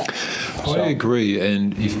meaning. I agree,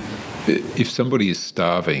 and if somebody is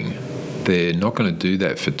starving, they're not going to do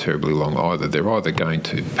that for terribly long either. They're either going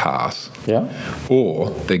to pass,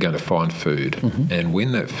 or they're going to find food. And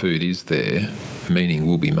when that food is there, meaning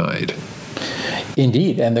will be made.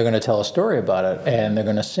 Indeed, and they're going to tell a story about it, and they're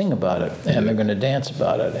going to sing about it, and they're going to dance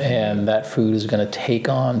about it, and that food is going to take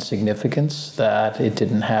on significance that it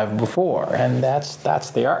didn't have before, and that's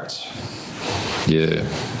the arts. Yeah,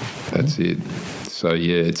 that's it. So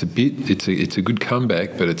yeah, it's a good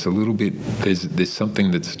comeback, but it's a little bit, there's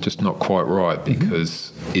something that's just not quite right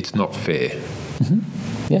because it's not fair. Mm-hmm.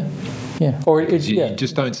 Yeah. Or you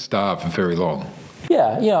just don't starve for very long.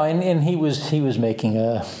 Yeah, and he was making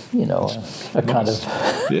a kind of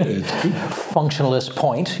functionalist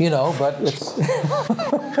point, but it's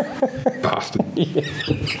bastard. Yeah.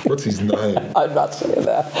 What's his name? I'm not saying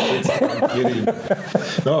that. Get him.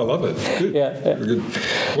 No, I love it. Good. Yeah. Good.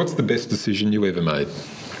 What's the best decision you ever made?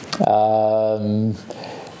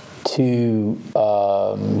 To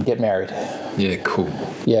get married. Yeah, cool.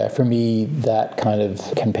 Yeah, for me, that kind of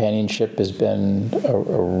companionship has been a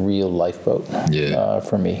real lifeboat. Yeah.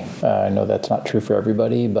 For me, I know that's not true for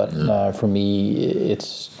everybody, but for me,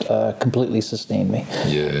 it's completely sustained me.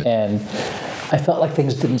 Yeah. And I felt like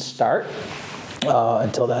things didn't start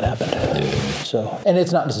until that happened. Yeah. So, and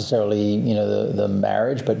it's not necessarily the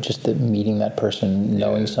marriage, but just the meeting that person,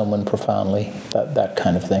 knowing someone profoundly, that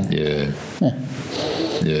kind of thing. Yeah.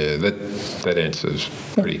 Yeah, that answer is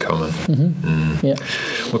pretty common. Mm-hmm. Mm. Yeah.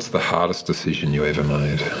 What's the hardest decision you ever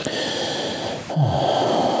made?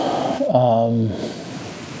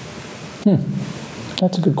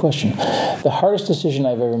 That's a good question. The hardest decision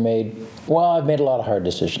I've ever made, well, I've made a lot of hard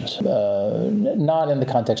decisions. Not in the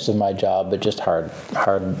context of my job, but just hard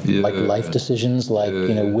like life decisions, like,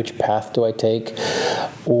 which path do I take?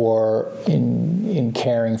 Or in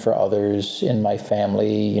caring for others, in my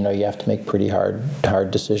family, you have to make pretty hard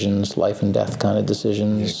decisions, life and death kind of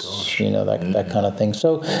decisions, that kind of thing.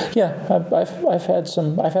 So, yeah, I've had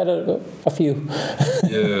a few.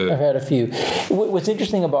 Yeah. I've had a few. What's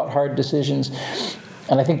interesting about hard decisions,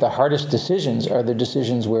 and I think the hardest decisions are the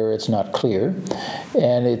decisions where it's not clear,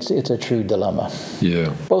 and it's a true dilemma.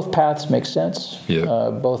 Yeah. Both paths make sense. Yeah.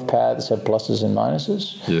 Both paths have pluses and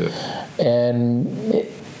minuses. Yeah. And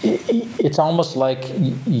it's almost like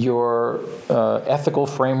your ethical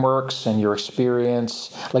frameworks and your experience,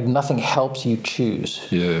 like nothing helps you choose.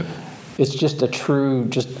 Yeah. It's just a true,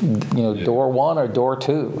 door one or door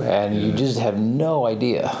two, and you just have no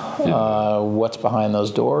idea what's behind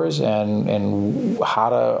those doors and how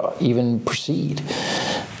to even proceed.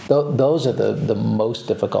 Those are the most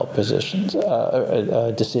difficult decisions.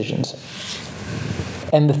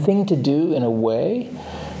 And the thing to do, in a way,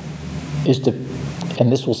 is to,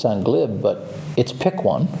 and this will sound glib, but it's pick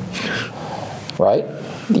one, right?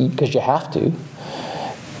 Because you have to.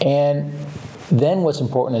 And then what's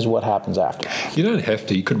important is what happens after. You don't have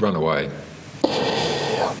to. You could run away.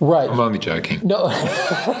 Right. I'm only joking. No.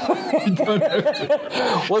 You don't have to.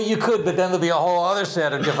 Well, you could, but then there'll be a whole other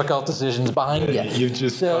set of difficult decisions behind you. You've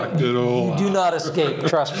just fucked it all. You do not escape.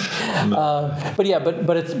 Trust me. No. But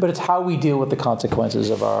it's how we deal with the consequences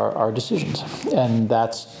of our decisions, and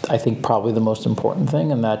that's, I think, probably the most important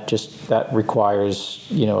thing, and that requires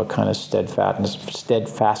a kind of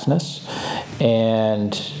steadfastness,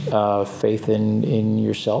 and faith in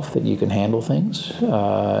yourself that you can handle things,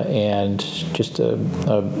 and just a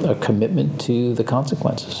commitment to the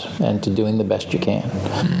consequences and to doing the best you can.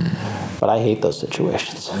 But I hate those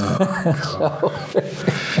situations.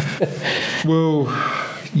 Well,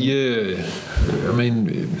 yeah. I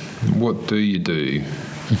mean, what do you do?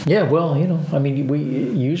 Yeah, well, we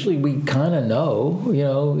kind of know,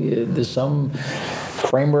 there's some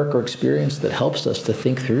framework or experience that helps us to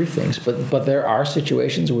think through things, but there are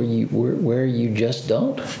situations where you just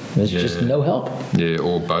don't. There's just no help. Yeah,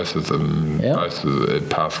 or both of them. Yep. Both of the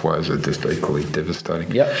pathways are just equally devastating.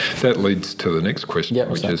 Yep. That leads to the next question,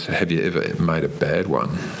 which is: have you ever made a bad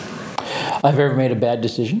one? I've ever made a bad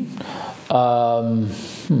decision.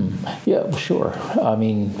 Yeah, sure. I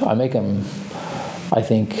mean, I make them, I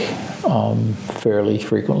think, fairly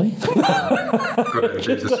frequently. Got out of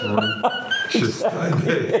bed this morning. Just stay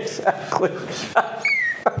there. Exactly.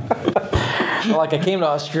 Like I came to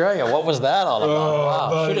Australia. What was that all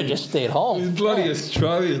about? Wow, should have just stayed home. These bloody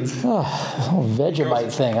Australians. Oh, the whole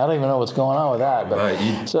Vegemite thing. I don't even know what's going on with that. But mate,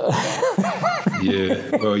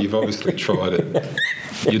 yeah, well, you've obviously tried it.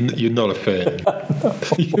 You're not a fan.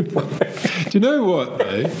 Do you know what,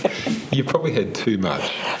 though? You probably had too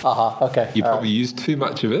much. Okay. You probably used too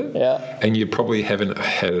much of it. Yeah. And you probably haven't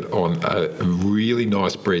had it on a really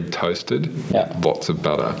nice bread toasted with lots of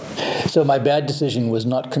butter. So my bad decision was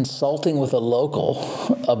not consulting with a local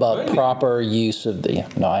about proper use of the...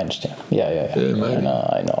 No, I understand. Yeah. Maybe. I know.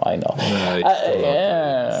 No,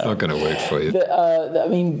 it's not going to work for you. I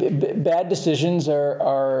mean, bad decisions are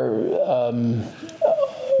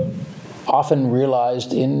often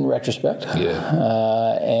realized in retrospect.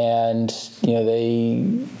 And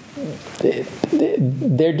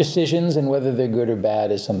their decisions and whether they're good or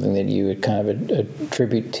bad is something that you would kind of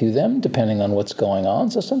attribute to them depending on what's going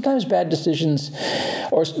on. So sometimes bad decisions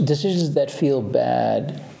or decisions that feel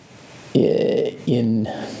bad in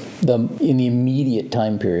the immediate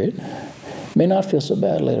time period may not feel so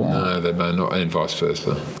bad later on. No, they may not, and vice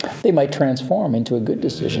versa. They might transform into a good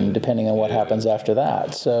decision depending on what happens after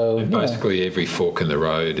that. So and basically, every fork in the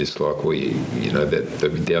road is like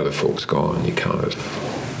the other fork's gone. You kind of.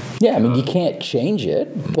 Yeah, I mean, you can't change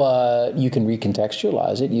it, but you can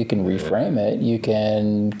recontextualize it. You can reframe it. You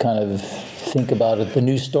can kind of think about it, the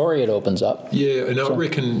new story it opens up. Yeah, and I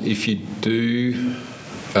reckon if you do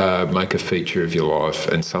make a feature of your life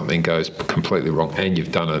and something goes completely wrong and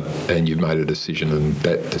you've done it and you've made a decision and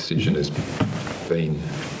that decision has been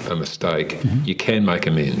a mistake, you can make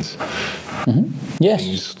amends. Yes.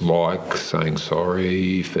 Things like saying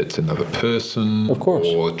sorry if it's another person, of course,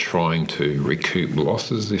 or trying to recoup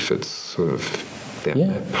losses if it's sort of down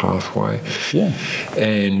that pathway. Yeah.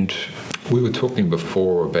 And we were talking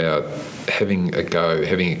before about having a go,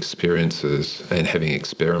 having experiences and having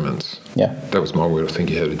experiments. Yeah. That was my word. I think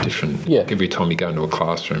you had a different... Yeah. Every time you go into a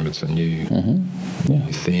classroom, it's a new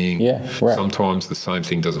thing. Yeah, right. Sometimes the same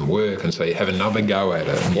thing doesn't work, and so you have another go at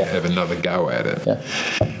it, and you have another go at it. Yeah.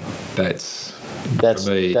 That's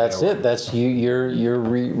for me, that's it. That's you. You're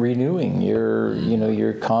renewing.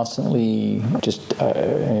 You're constantly just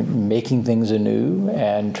making things anew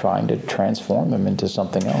and trying to transform them into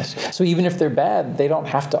something else. So even if they're bad, they don't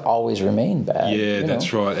have to always remain bad. Yeah,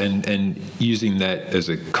 that's right. And using that as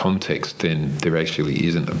a context, then there actually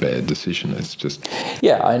isn't a bad decision. It's just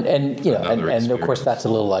and of course that's a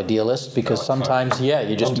little idealist because sometimes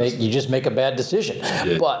you just make a bad decision,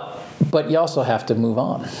 but you also have to move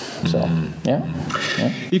on. So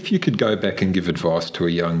If you could go back and give advice to a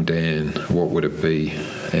young Dan, what would it be?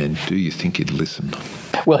 And do you think he'd listen?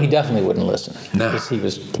 Well, he definitely wouldn't listen. No. Because he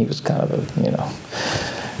was kind of a,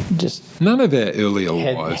 just none of our earlier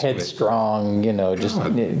lives. Headstrong,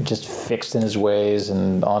 just fixed in his ways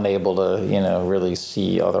and unable to, really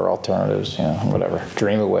see other alternatives, whatever,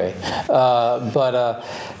 dream away. I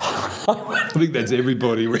think that's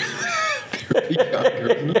everybody really younger,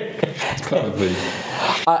 isn't it? It's kind of the...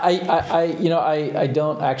 I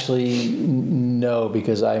don't actually know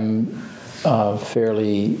because I'm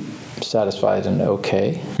fairly satisfied and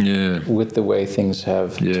okay with the way things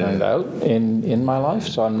have turned out in my life.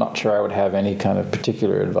 So I'm not sure I would have any kind of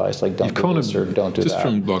particular advice like don't do this or don't do that. Just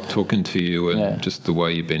from like talking to you and just the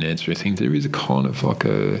way you've been answering things, there is a kind of like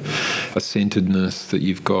a centeredness that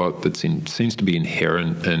you've got that seems to be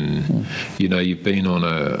inherent, and you've been on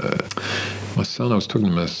I was talking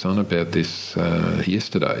to my son about this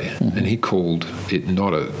yesterday, and he called it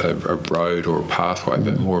not a road or a pathway,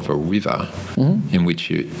 but more of a river in which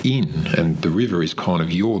you're in, and the river is kind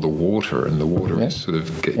of, you're the water, and the water is sort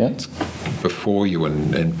of it's before you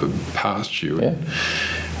and past you.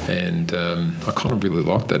 And I kind of really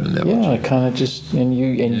like that analogy. Yeah, I kind of just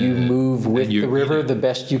you move with the river the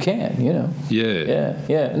best you can, Yeah.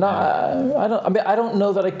 No, I don't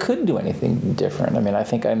know that I could do anything different. I mean, I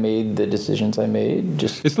think I made the decisions I made.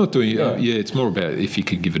 It's not doing. It's more about if you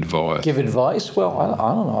could give advice. Give advice? Well,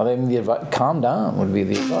 I don't know. I mean, the advice, calm down would be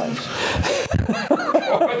the advice.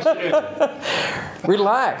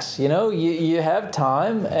 Relax. You have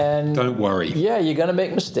time, and don't worry. Yeah, you're going to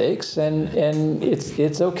make mistakes, and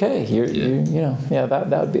it's okay. That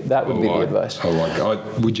would be the advice. I like it.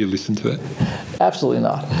 Would you listen to that? Absolutely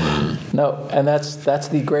not. No, and that's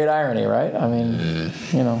the great irony, right? I mean,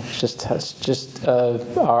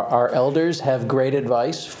 our elders have great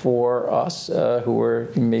advice for us who are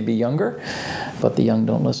maybe younger, but the young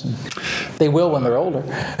don't listen. They will when they're older.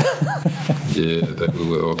 Yeah, they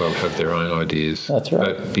will. They'll have their own ideas. That's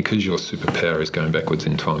right. But because your superpower is going backwards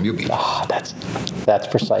in time, you'll be... That's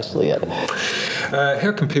precisely it.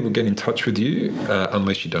 How can people get in touch with you,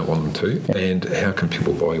 unless you don't want them to, and how can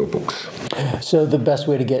people buy your books? So the best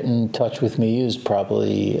way to get in touch with me is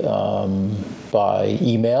probably by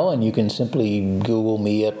email, and you can simply Google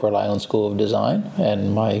me at Rhode Island School of Design,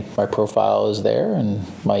 and my profile is there, and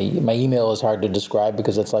my email is hard to describe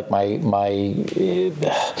because it's like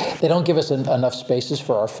They don't give us enough spaces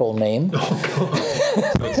for our full name. Oh, God.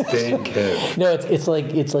 So it's Dan Cav. No, it's like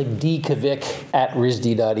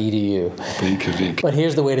dcavicki@risd.edu. Cavicchi. But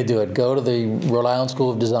here's the way to do it. Go to the Rhode Island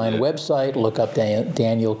School of Design website, look up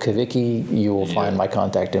Daniel Cavicchi. You will find my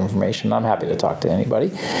contact information. I'm happy to talk to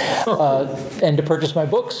anybody. And to purchase my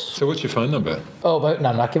books. So what's your phone number? Oh, but no,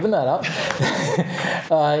 I'm not giving that up.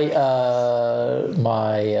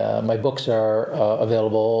 My books are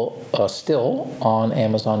available still on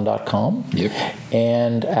Amazon.com. Yep.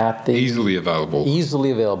 And at the Easily available.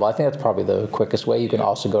 Easily available. I think that's probably the quickest way. You can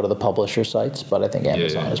also go to the publisher sites, but I think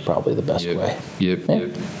Amazon is probably the best way. Yep.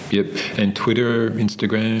 And Twitter,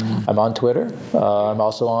 Instagram. I'm on Twitter. I'm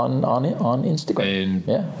also on Instagram.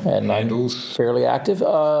 And handles? I'm fairly active.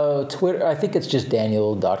 Twitter, I think it's just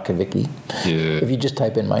Daniel.Cavicchi. Yeah. If you just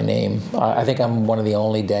type in my name, I think I'm one of the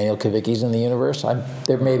only Daniel Cavickis in the universe.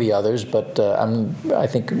 There may be others, but I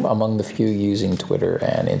think among the few using Twitter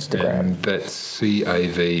and Instagram. And that's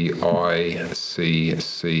Cavicchi.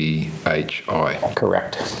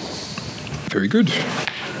 Correct. Very good.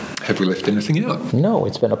 Have we left anything out? No,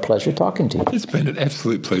 it's been a pleasure talking to you. It's been an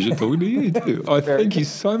absolute pleasure talking to you too. I thank you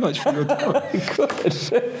so much for your time. Good.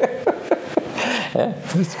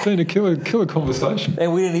 It's been a killer conversation.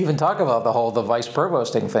 And we didn't even talk about the vice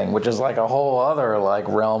provosting thing, which is like a whole other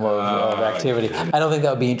realm of activity. I don't think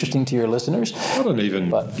that would be interesting to your listeners. I don't even.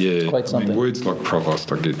 But it's quite something. I mean, words like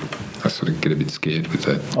provost, I sort of get a bit scared with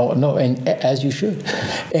that. Oh no, and as you should,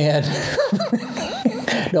 and.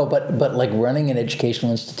 No, but like running an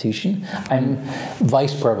educational institution, I'm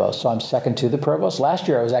vice provost, so I'm second to the provost. Last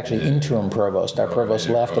year I was actually interim provost. Our provost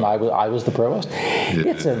left, and I was the provost. Yeah.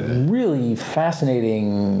 It's a really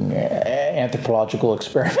fascinating anthropological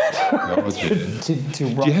experiment. to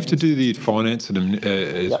run. Do you have to do the finance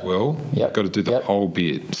as well? You've got to do the whole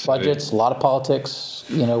bit. So. Budgets, a lot of politics.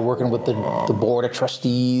 Working with the board of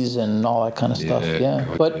trustees and all that kind of stuff. Yeah,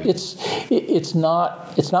 but it's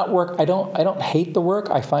not work. I don't hate the work.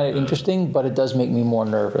 I find it interesting, but it does make me more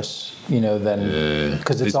nervous, than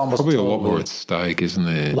because it's almost probably a lot more at stake, isn't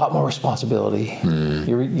there? A lot more responsibility.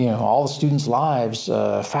 All the students' lives,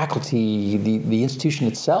 faculty, the institution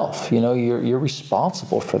itself. You're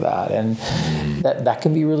responsible for that, and that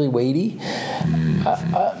can be really weighty.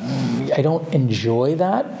 I don't enjoy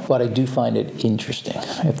that, but I do find it interesting,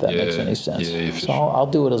 if that makes any sense. So I'll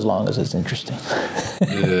do it as long as it's interesting.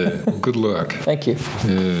 Good luck. Thank you.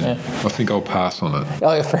 I think I'll pass on it.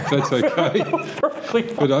 Oh, yeah, fair. That's okay. Perfectly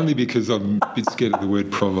fine. But only because I'm a bit scared of the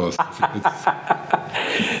word provost.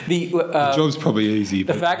 The job's probably easy.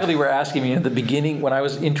 The faculty were asking me at the beginning, when I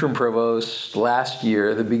was interim provost last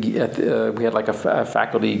year, we had like a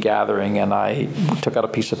faculty gathering, and I took out a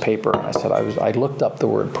piece of paper, and I said, I looked up the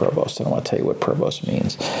word provost, and I want to tell you what provost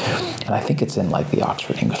means. And I think it's in like the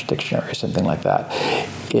Oxford English Dictionary or something like that.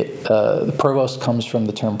 The provost comes from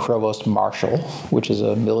the term provost marshal, which is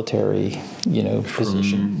a military,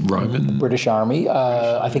 position. Roman? British Army.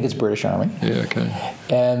 I think it's British Army. Yeah, okay.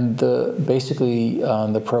 And basically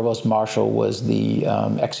the provost marshal was the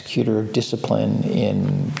executor of discipline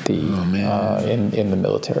in the in the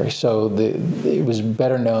military. So it was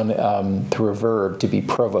better known through a verb to be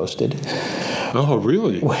provosted. Oh,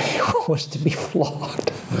 really? Was to be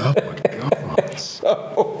flogged. Oh my God.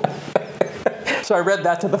 So I read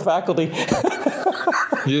that to the faculty.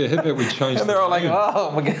 Yeah, how about we change? And they're all like,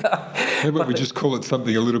 "Oh my God!" How about we just call it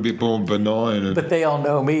something a little bit more benign? But they all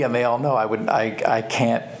know me, and they all know I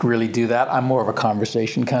can't really do that. I'm more of a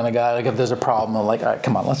conversation kind of guy. Like if there's a problem, I'm like, all right,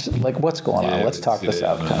 come on, what's going on? Let's talk this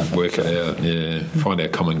out. Work it out. Yeah, find our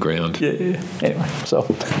common ground. Yeah. Anyway, so.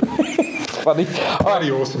 Funny. All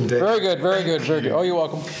right. Awesome, Dan. Very good. Oh, you're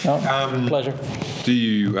welcome. Pleasure. Do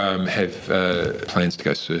you have plans to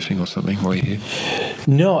go surfing or something while you're here?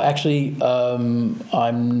 No, actually,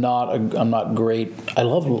 I'm not great. I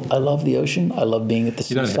love the ocean. I love being at the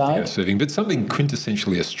seaside. You don't have to go surfing, but something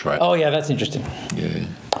quintessentially Australian. Oh yeah, that's interesting. Yeah.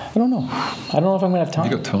 I don't know if I'm going to have time.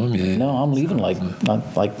 You got time? Yeah. No, I'm leaving like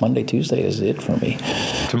Monday, Tuesday is it for me.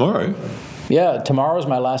 Tomorrow? Yeah, tomorrow's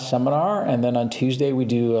my last seminar, and then on Tuesday we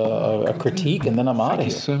do a critique, and then I'm out of here.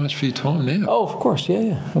 Thank you so much for your time now. Oh, of course,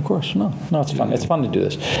 yeah, of course. No, it's fun. It's fun to do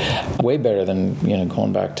this. Way better than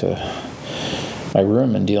going back to my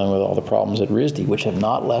room and dealing with all the problems at RISD, which have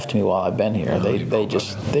not left me while I've been here. They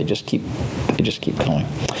just keep coming.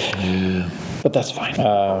 Yeah. But that's fine.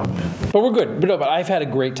 But we're good. But I've had a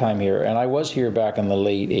great time here, and I was here back in the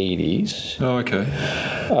late '80s. Oh, okay.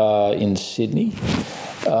 In Sydney.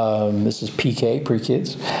 This is PK,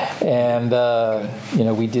 pre-kids. And,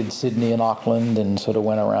 we did Sydney and Auckland and sort of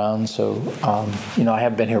went around. So, I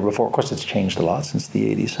have been here before. Of course, it's changed a lot since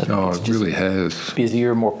the 80s. Oh, it really has.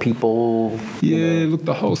 Busier, more people. Yeah, look,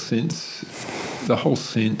 the whole sense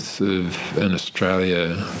of an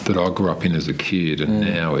Australia that I grew up in as a kid and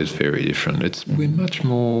now is very different. We're much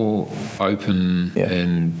more open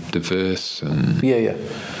and diverse and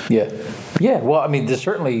Yeah. Well, I mean, there's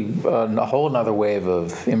certainly a whole other wave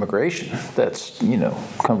of immigration that's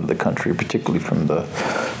come to the country, particularly from the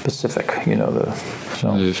Pacific.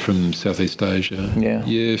 From Southeast Asia.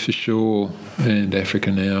 Yeah, for sure, and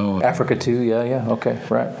Africa now. Africa too. Yeah. Okay,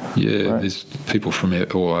 right. Yeah, right. There's people from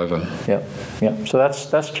all over. Yeah. So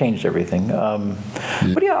that's changed everything.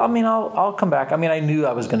 But yeah, I mean, I'll come back. I mean, I knew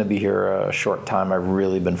I was going to be here a short time. I've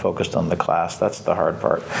really been focused on the class. That's the hard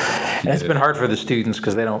part, and it's been hard for the students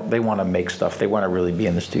because they want to make stuff. They want to really be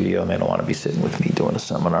in the studio, and they don't want to be sitting with me doing a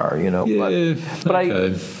seminar. But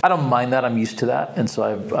okay. I don't mind that. I'm used to that, and so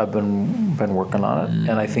I've been working on it,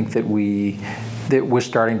 and I think that we're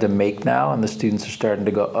starting to make now, and the students are starting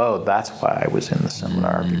to go, oh, that's why I was in the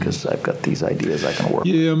seminar, because I've got these ideas I can work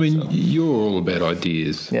with. Yeah, I mean, you're all about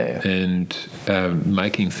ideas and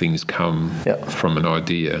making things come from an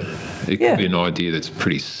idea. It could be an idea that's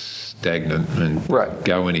pretty stagnant and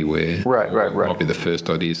go anywhere. Right. It might be the first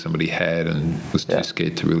idea somebody had and was too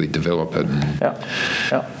scared to really develop it.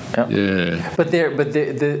 But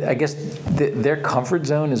I guess their comfort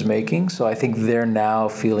zone is making, so I think they're now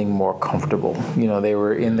feeling more comfortable. They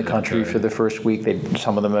were in the country for the first week.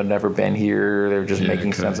 Some of them have never been here. They're just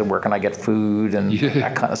making sense of where can I get food and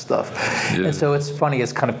that kind of stuff. Yeah. And so it's funny.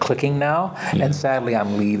 It's kind of clicking now, and sadly,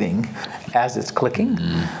 I'm leaving as it's clicking.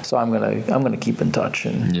 So I'm gonna keep in touch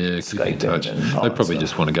and Skype in touch. They probably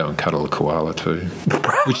just want to go and cuddle a koala too,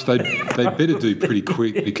 which they better do pretty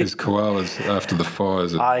quick because koalas after the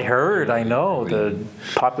fires. I know the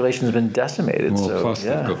population's been decimated. Well, plus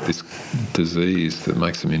they've got this disease that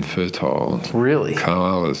makes them infertile. Really,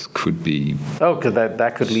 koalas could be. Oh, because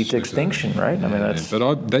that could lead to extinction, right? I mean, that's.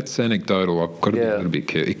 But that's anecdotal. I've got to be a little bit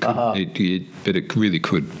careful. But it really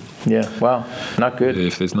could. Yeah, wow, not good.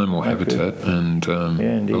 If there's no more habitat, and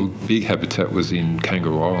a big habitat was in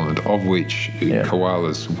Kangaroo Island, of which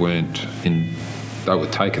koalas weren't in. They were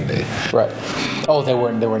taken there. Right. Oh, they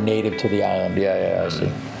were native to the island. Yeah, I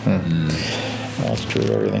see. That's true of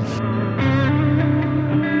everything.